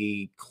to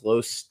be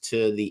close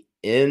to the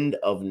end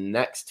of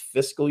next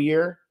fiscal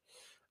year.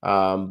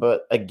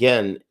 But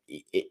again,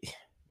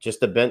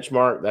 just a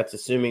benchmark, that's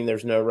assuming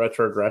there's no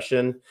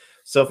retrogression.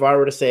 So if I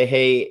were to say,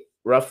 hey,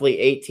 roughly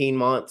 18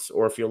 months,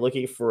 or if you're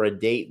looking for a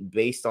date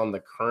based on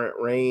the current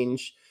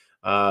range,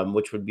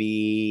 which would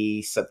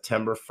be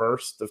September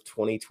 1st of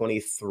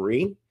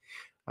 2023.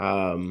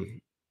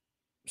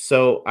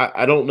 So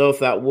I don't know if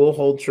that will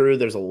hold true.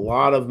 There's a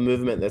lot of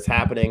movement that's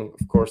happening.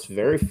 Of course,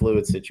 very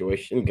fluid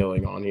situation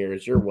going on here,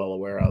 as you're well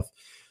aware of.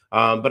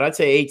 But I'd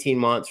say 18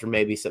 months, or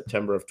maybe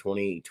September of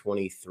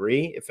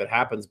 2023. If it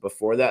happens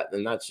before that,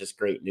 then that's just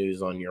great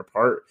news on your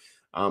part.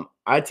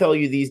 I tell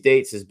you these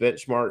dates as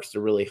benchmarks to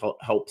really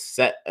help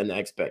set an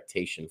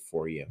expectation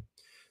for you.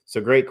 So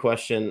great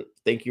question.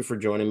 Thank you for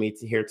joining me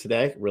here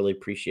today. Really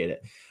appreciate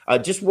it.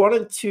 Just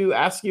wanted to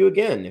ask you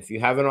again, if you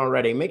haven't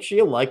already, make sure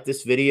you like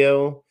this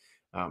video.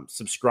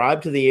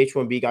 Subscribe to the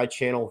H1B Guy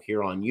channel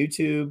here on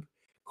YouTube.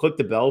 Click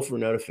the bell for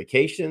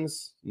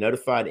notifications,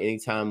 notified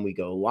anytime we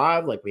go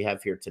live, like we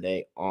have here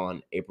today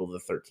on April the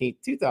 13th,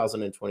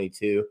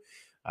 2022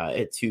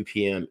 at 2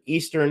 p.m.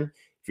 Eastern.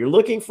 If you're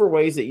looking for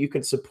ways that you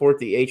can support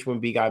the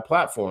H1B Guy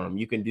platform,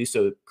 you can do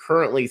so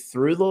currently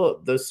through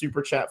the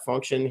super chat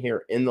function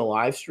here in the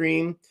live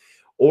stream,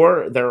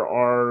 or there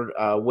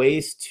are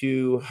ways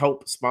to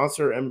help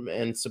sponsor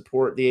and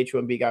support the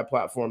H1B Guy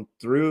platform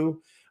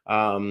through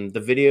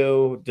the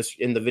video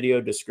in the video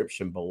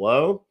description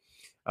below.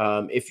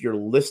 If you're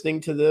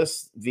listening to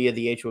this via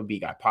the H1B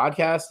Guy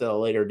podcast at a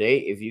later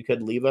date, if you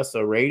could leave us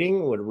a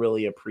rating, would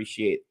really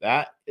appreciate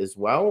that as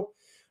well.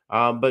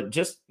 But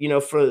just,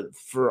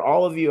 for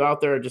all of you out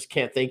there, I just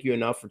can't thank you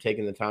enough for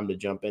taking the time to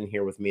jump in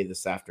here with me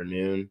this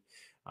afternoon.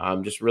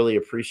 Just really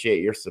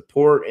appreciate your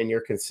support and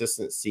your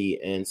consistency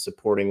in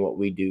supporting what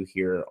we do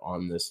here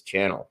on this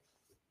channel.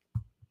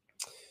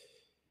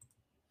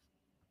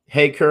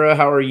 Hey, Kura,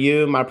 how are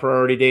you? My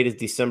priority date is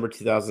December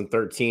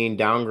 2013,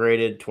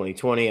 downgraded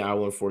 2020,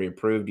 I-140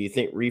 approved. Do you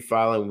think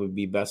refiling would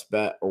be best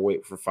bet, or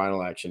wait for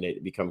final action date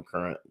to become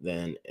current,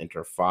 then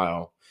enter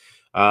file?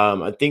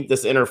 I think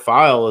this enter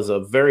file is a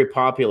very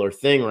popular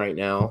thing right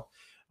now.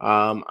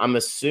 I'm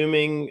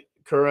assuming,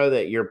 Kura,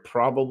 that you're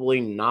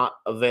probably not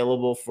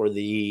available for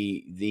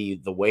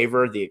the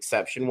waiver, the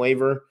exception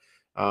waiver,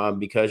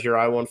 because your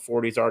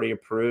I-140 is already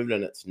approved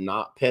and it's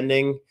not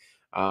pending.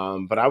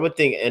 But I would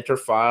think enter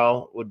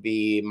file would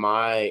be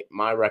my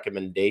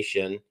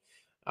recommendation.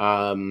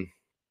 Um,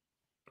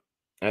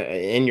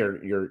 and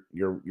you're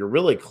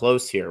really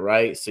close here,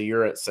 right? So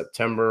you're at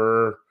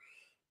September,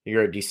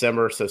 you're at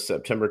December, so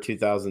September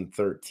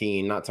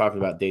 2013. Not talking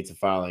about dates of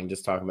filing,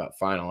 just talking about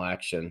final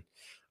action.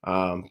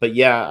 But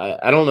yeah,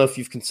 I don't know if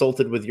you've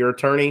consulted with your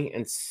attorney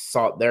and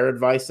sought their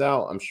advice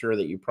out. I'm sure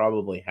that you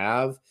probably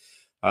have.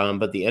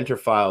 But the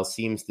interfile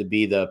seems to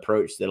be the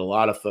approach that a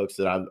lot of folks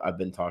that I've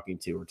been talking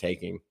to are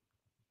taking.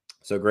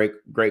 So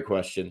great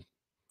question.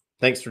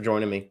 Thanks for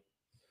joining me.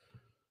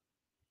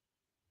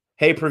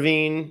 Hey,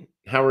 Praveen,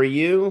 how are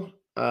you?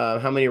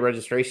 How many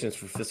registrations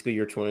for fiscal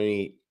year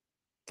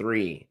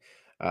 23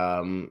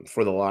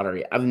 for the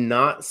lottery? I've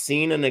not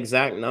seen an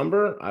exact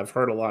number. I've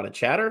heard a lot of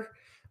chatter,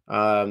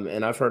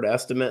 and I've heard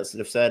estimates that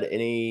have said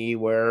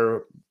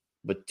anywhere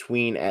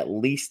between at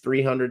least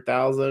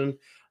 300,000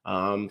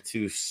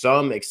 to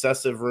some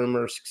excessive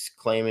rumors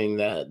claiming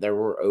that there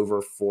were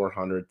over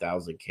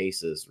 400,000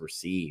 cases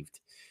received,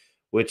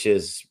 which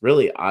is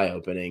really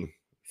eye-opening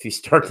if you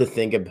start to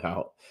think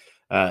about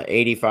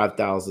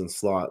 85,000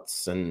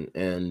 slots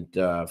and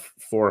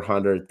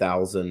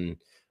 400,000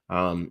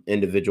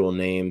 individual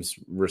names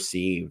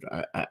received.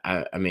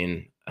 I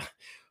mean,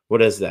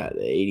 what is that?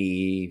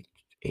 80,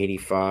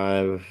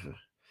 85,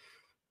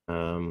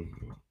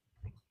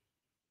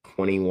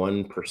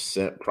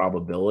 21%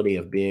 probability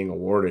of being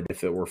awarded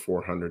if it were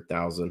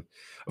 400,000.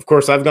 Of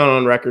course, I've gone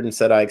on record and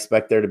said I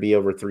expect there to be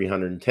over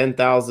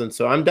 310,000.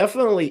 So I'm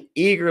definitely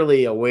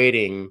eagerly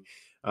awaiting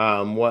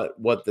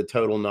what the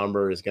total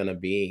number is going to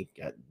be.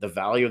 The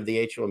value of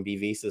the H1B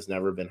visa has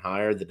never been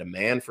higher. The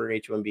demand for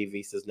H1B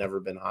visa has never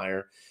been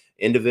higher.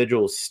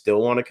 Individuals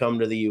still want to come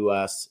to the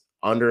U.S.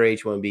 under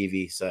H1B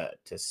visa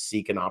to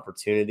seek an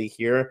opportunity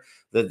here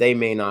that they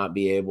may not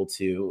be able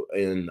to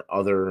in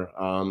other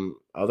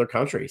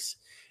countries.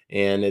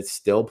 And it's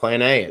still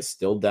plan A, it's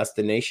still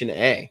destination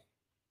A.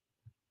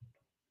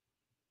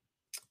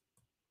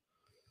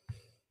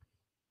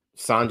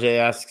 Sanjay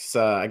asks,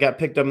 I got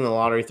picked up in the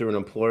lottery through an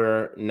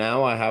employer.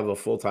 Now I have a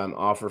full-time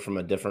offer from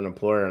a different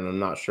employer and I'm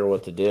not sure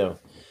what to do.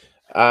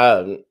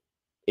 Um,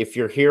 if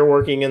you're here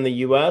working in the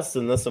US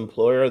and this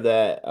employer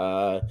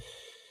that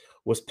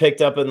was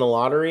picked up in the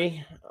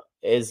lottery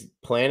is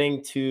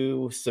planning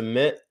to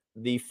submit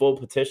the full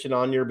petition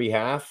on your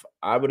behalf,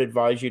 I would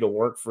advise you to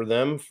work for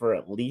them for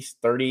at least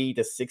 30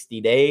 to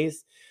 60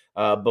 days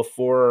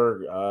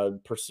before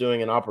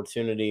pursuing an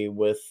opportunity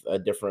with a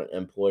different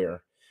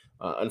employer.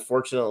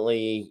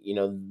 Unfortunately,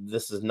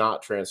 this is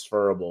not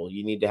transferable.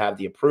 You need to have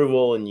the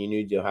approval and you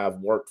need to have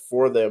worked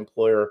for the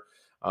employer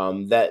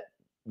that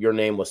your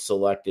name was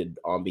selected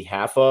on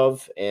behalf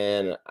of.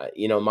 And,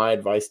 my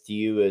advice to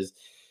you is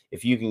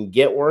if you can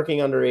get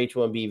working under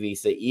H1B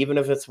visa, even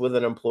if it's with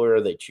an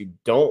employer that you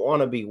don't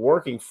want to be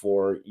working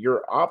for,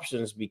 your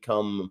options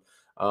become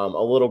a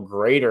little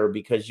greater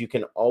because you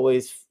can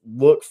always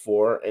look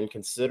for and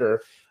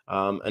consider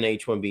an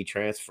H1B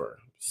transfer.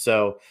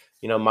 So,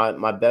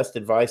 my best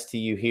advice to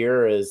you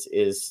here is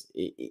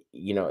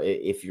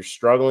if you're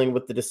struggling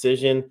with the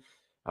decision,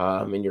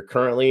 and you're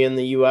currently in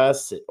the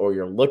US or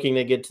you're looking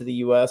to get to the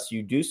US,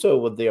 you do so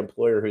with the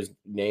employer whose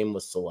name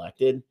was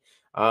selected.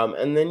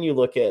 And then you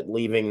look at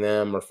leaving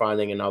them or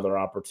finding another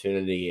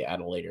opportunity at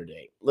a later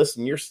date.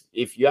 Listen,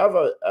 if you have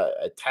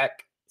a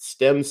tech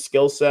STEM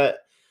skill set,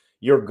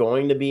 you're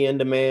going to be in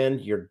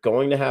demand. You're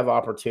going to have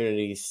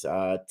opportunities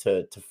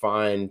to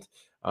find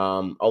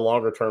a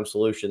longer term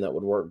solution that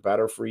would work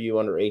better for you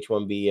under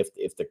H1B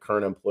if the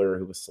current employer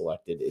who was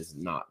selected is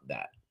not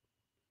that.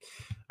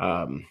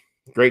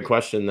 Great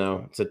question,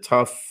 though. It's a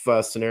tough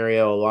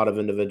scenario a lot of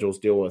individuals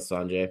deal with,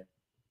 Sanjay.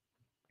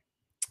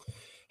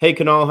 Hey,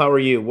 Kanal, how are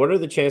you? What are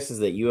the chances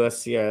that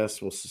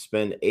USCIS will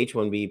suspend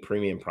H1B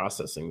premium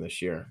processing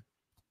this year?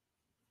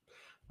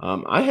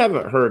 I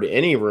haven't heard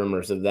any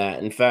rumors of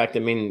that. In fact, I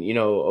mean,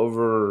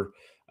 over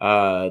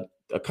a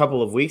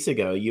couple of weeks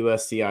ago,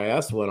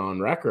 USCIS went on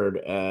record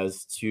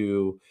as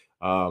to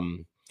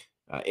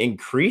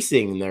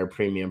increasing their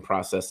premium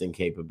processing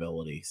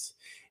capabilities.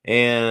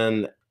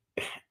 And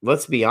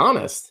let's be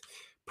honest,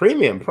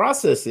 premium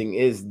processing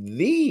is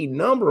the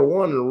number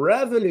one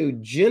revenue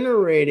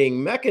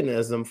generating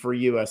mechanism for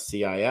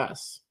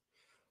USCIS.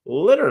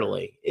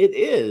 Literally, it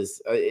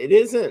is. It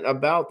isn't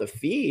about the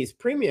fees.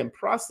 Premium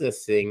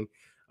processing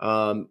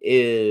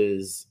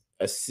is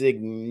a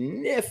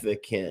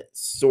significant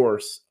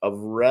source of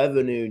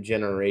revenue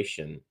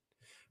generation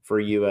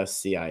for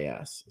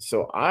USCIS.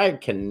 So I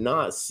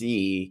cannot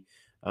see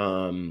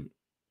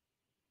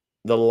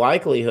the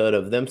likelihood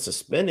of them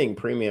suspending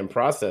premium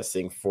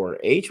processing for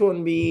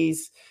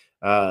H1Bs,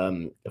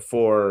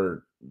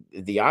 for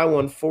the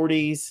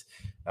I-140s,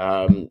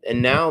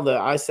 and now the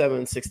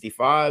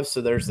I-765.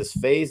 So there's this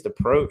phased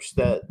approach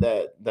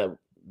that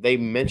they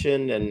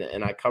mentioned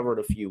and I covered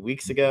a few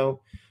weeks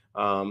ago.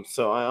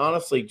 So I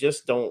honestly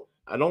just don't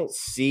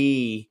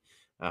see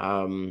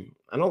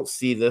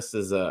this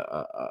as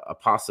a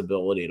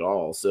possibility at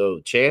all.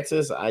 So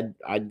chances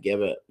I'd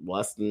give it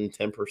less than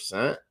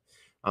 10%.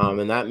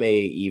 And that may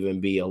even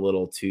be a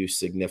little too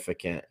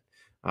significant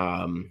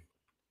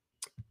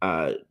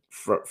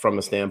from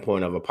a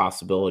standpoint of a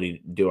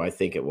possibility. Do I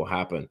think it will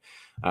happen?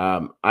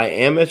 I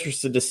am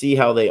interested to see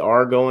how they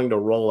are going to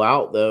roll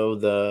out, though,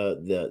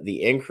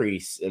 the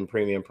increase in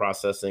premium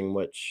processing,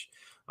 which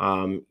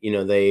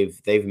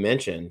they've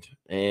mentioned,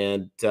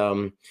 and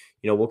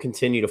we'll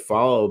continue to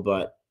follow.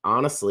 But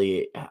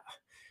honestly,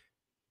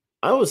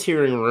 I was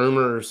hearing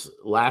rumors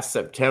last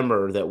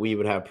September that we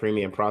would have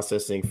premium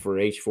processing for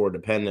H4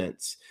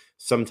 dependents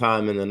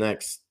sometime in the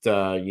next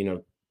uh,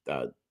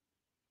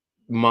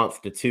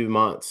 month to 2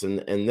 months,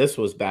 and this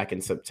was back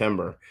in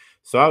September.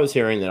 So I was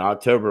hearing that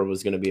October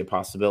was going to be a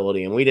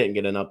possibility, and we didn't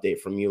get an update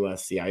from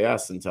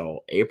USCIS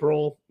until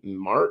April,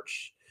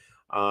 March,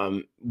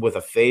 with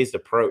a phased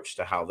approach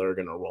to how they're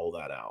going to roll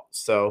that out.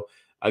 So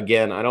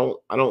again, I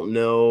don't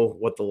know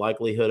what the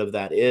likelihood of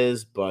that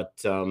is,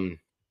 but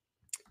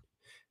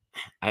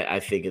I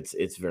think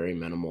it's very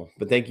minimal.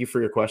 But thank you for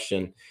your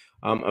question.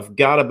 I've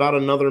got about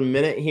another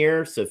minute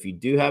here, so if you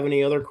do have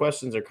any other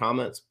questions or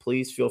comments,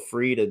 please feel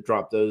free to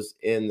drop those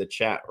in the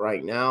chat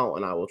right now,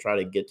 and I will try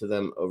to get to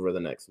them over the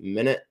next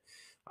minute.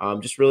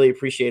 Just really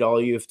appreciate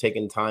all you have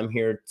taken time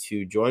here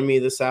to join me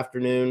this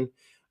afternoon.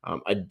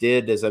 I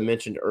did, as I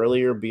mentioned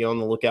earlier, be on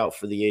the lookout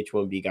for the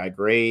H1B guy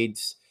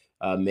grades,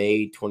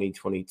 May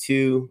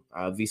 2022,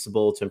 visa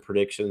bulletin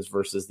predictions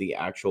versus the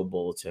actual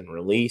bulletin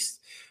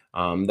released.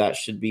 That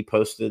should be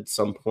posted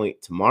some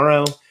point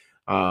tomorrow.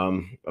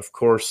 Of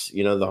course,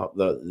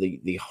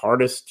 the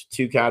hardest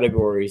two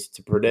categories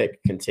to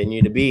predict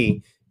continue to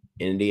be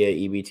India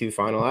EB2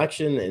 final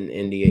action and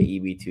India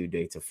EB2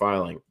 dates of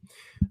filing.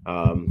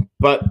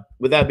 But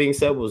with that being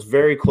said, was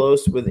very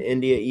close with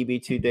India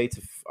EB2 dates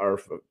or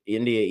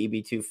India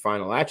EB2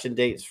 final action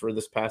dates for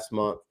this past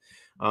month.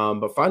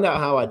 But find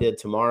out how I did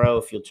tomorrow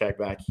if you'll check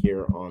back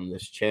here on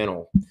this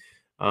channel.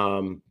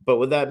 But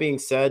with that being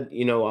said,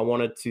 I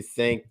wanted to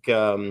thank,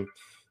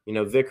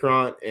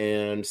 Vikrant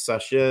and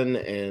Sachin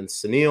and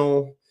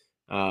Sunil,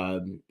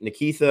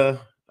 Nikitha,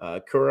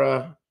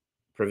 Kura,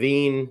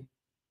 Praveen,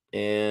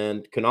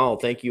 and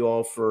Kunal. Thank you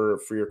all for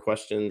your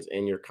questions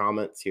and your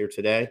comments here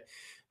today.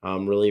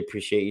 Really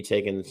appreciate you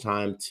taking the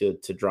time to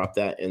drop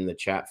that in the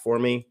chat for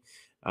me.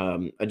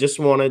 I just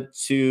wanted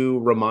to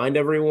remind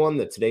everyone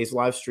that today's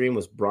live stream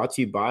was brought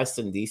to you by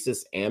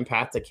Syndesis and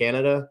Path to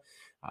Canada.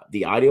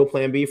 The ideal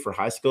plan B for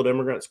high-skilled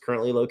immigrants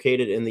currently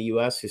located in the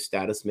U.S. whose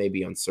status may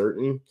be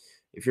uncertain.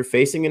 If you're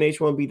facing an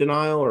H-1B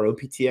denial or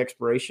OPT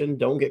expiration,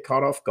 don't get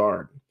caught off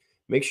guard.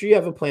 Make sure you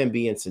have a plan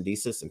B, and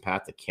Syndesis and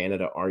Path to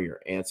Canada are your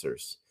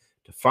answers.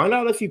 To find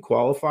out if you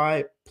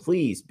qualify,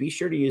 please be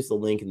sure to use the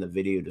link in the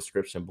video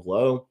description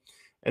below,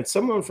 and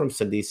someone from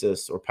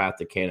Syndesis or Path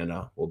to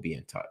Canada will be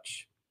in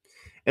touch.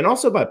 And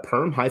also by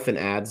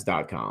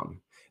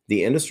perm-ads.com.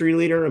 The industry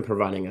leader in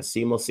providing a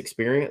seamless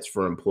experience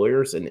for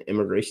employers and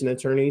immigration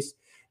attorneys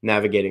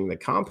navigating the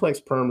complex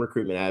perm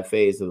recruitment ad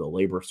phase of the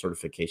labor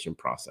certification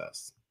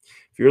process.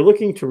 If you're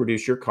looking to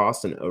reduce your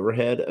costs and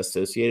overhead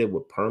associated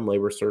with perm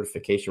labor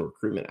certification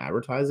recruitment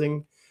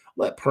advertising,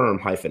 let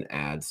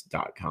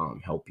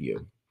perm-ads.com help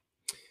you.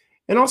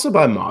 And also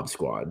by Mob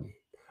Squad.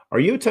 Are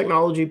you a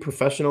technology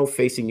professional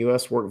facing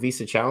U.S. work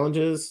visa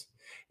challenges?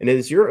 And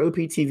is your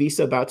OPT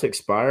visa about to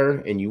expire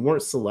and you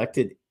weren't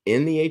selected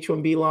in the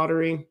H-1B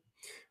lottery?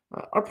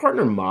 Our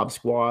partner Mob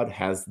Squad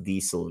has the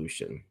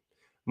solution.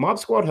 Mob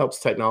Squad helps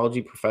technology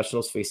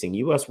professionals facing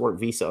U.S. work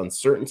visa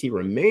uncertainty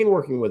remain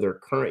working with their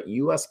current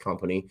U.S.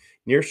 company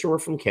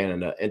nearshore from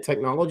Canada and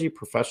technology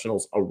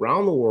professionals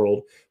around the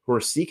world who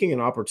are seeking an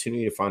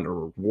opportunity to find a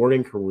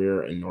rewarding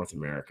career in North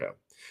America.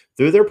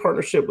 Through their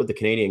partnership with the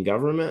Canadian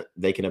government,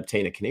 they can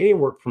obtain a Canadian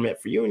work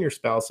permit for you and your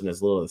spouse in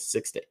as little as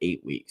 6 to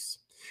 8 weeks.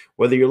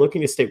 Whether you're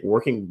looking to stay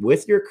working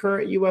with your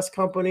current U.S.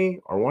 company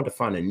or want to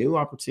find a new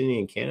opportunity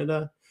in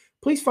Canada,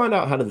 please find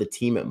out how the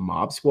team at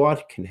Mob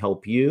Squad can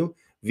help you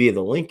via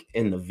the link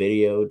in the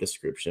video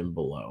description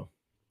below.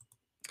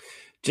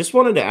 Just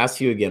wanted to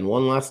ask you again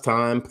one last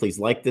time, please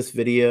like this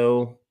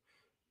video,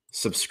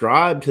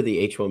 subscribe to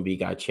the H1B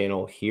Guy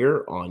channel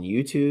here on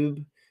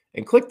YouTube,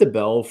 and click the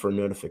bell for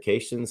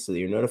notifications so that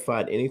you're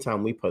notified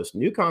anytime we post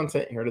new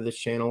content here to this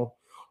channel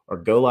or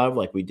go live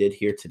like we did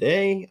here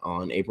today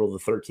on April the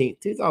 13th,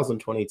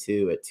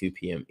 2022 at 2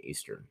 p.m.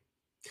 Eastern.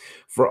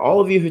 For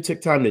all of you who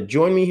took time to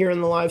join me here in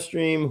the live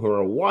stream, who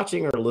are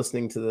watching or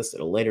listening to this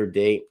at a later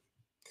date,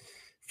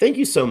 thank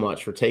you so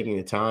much for taking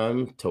the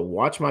time to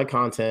watch my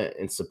content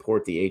and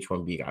support the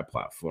H1B Guy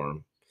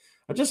platform.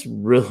 I just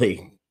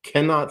really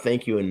cannot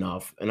thank you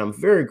enough, and I'm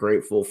very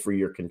grateful for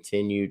your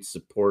continued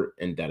support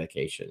and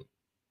dedication.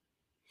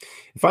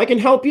 If I can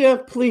help you,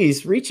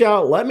 please reach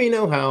out, let me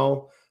know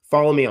how.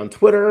 Follow me on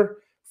Twitter,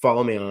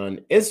 follow me on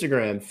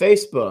Instagram,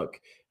 Facebook,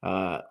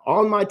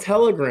 on my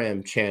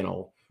Telegram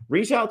channel.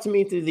 Reach out to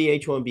me through the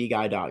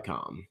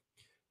h1bguy.com.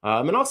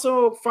 And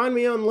also find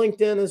me on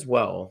LinkedIn as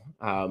well.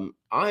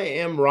 I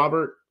am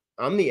Robert.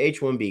 I'm the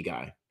H1B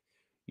Guy,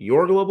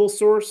 your global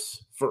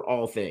source for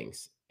all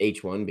things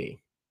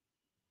H1B.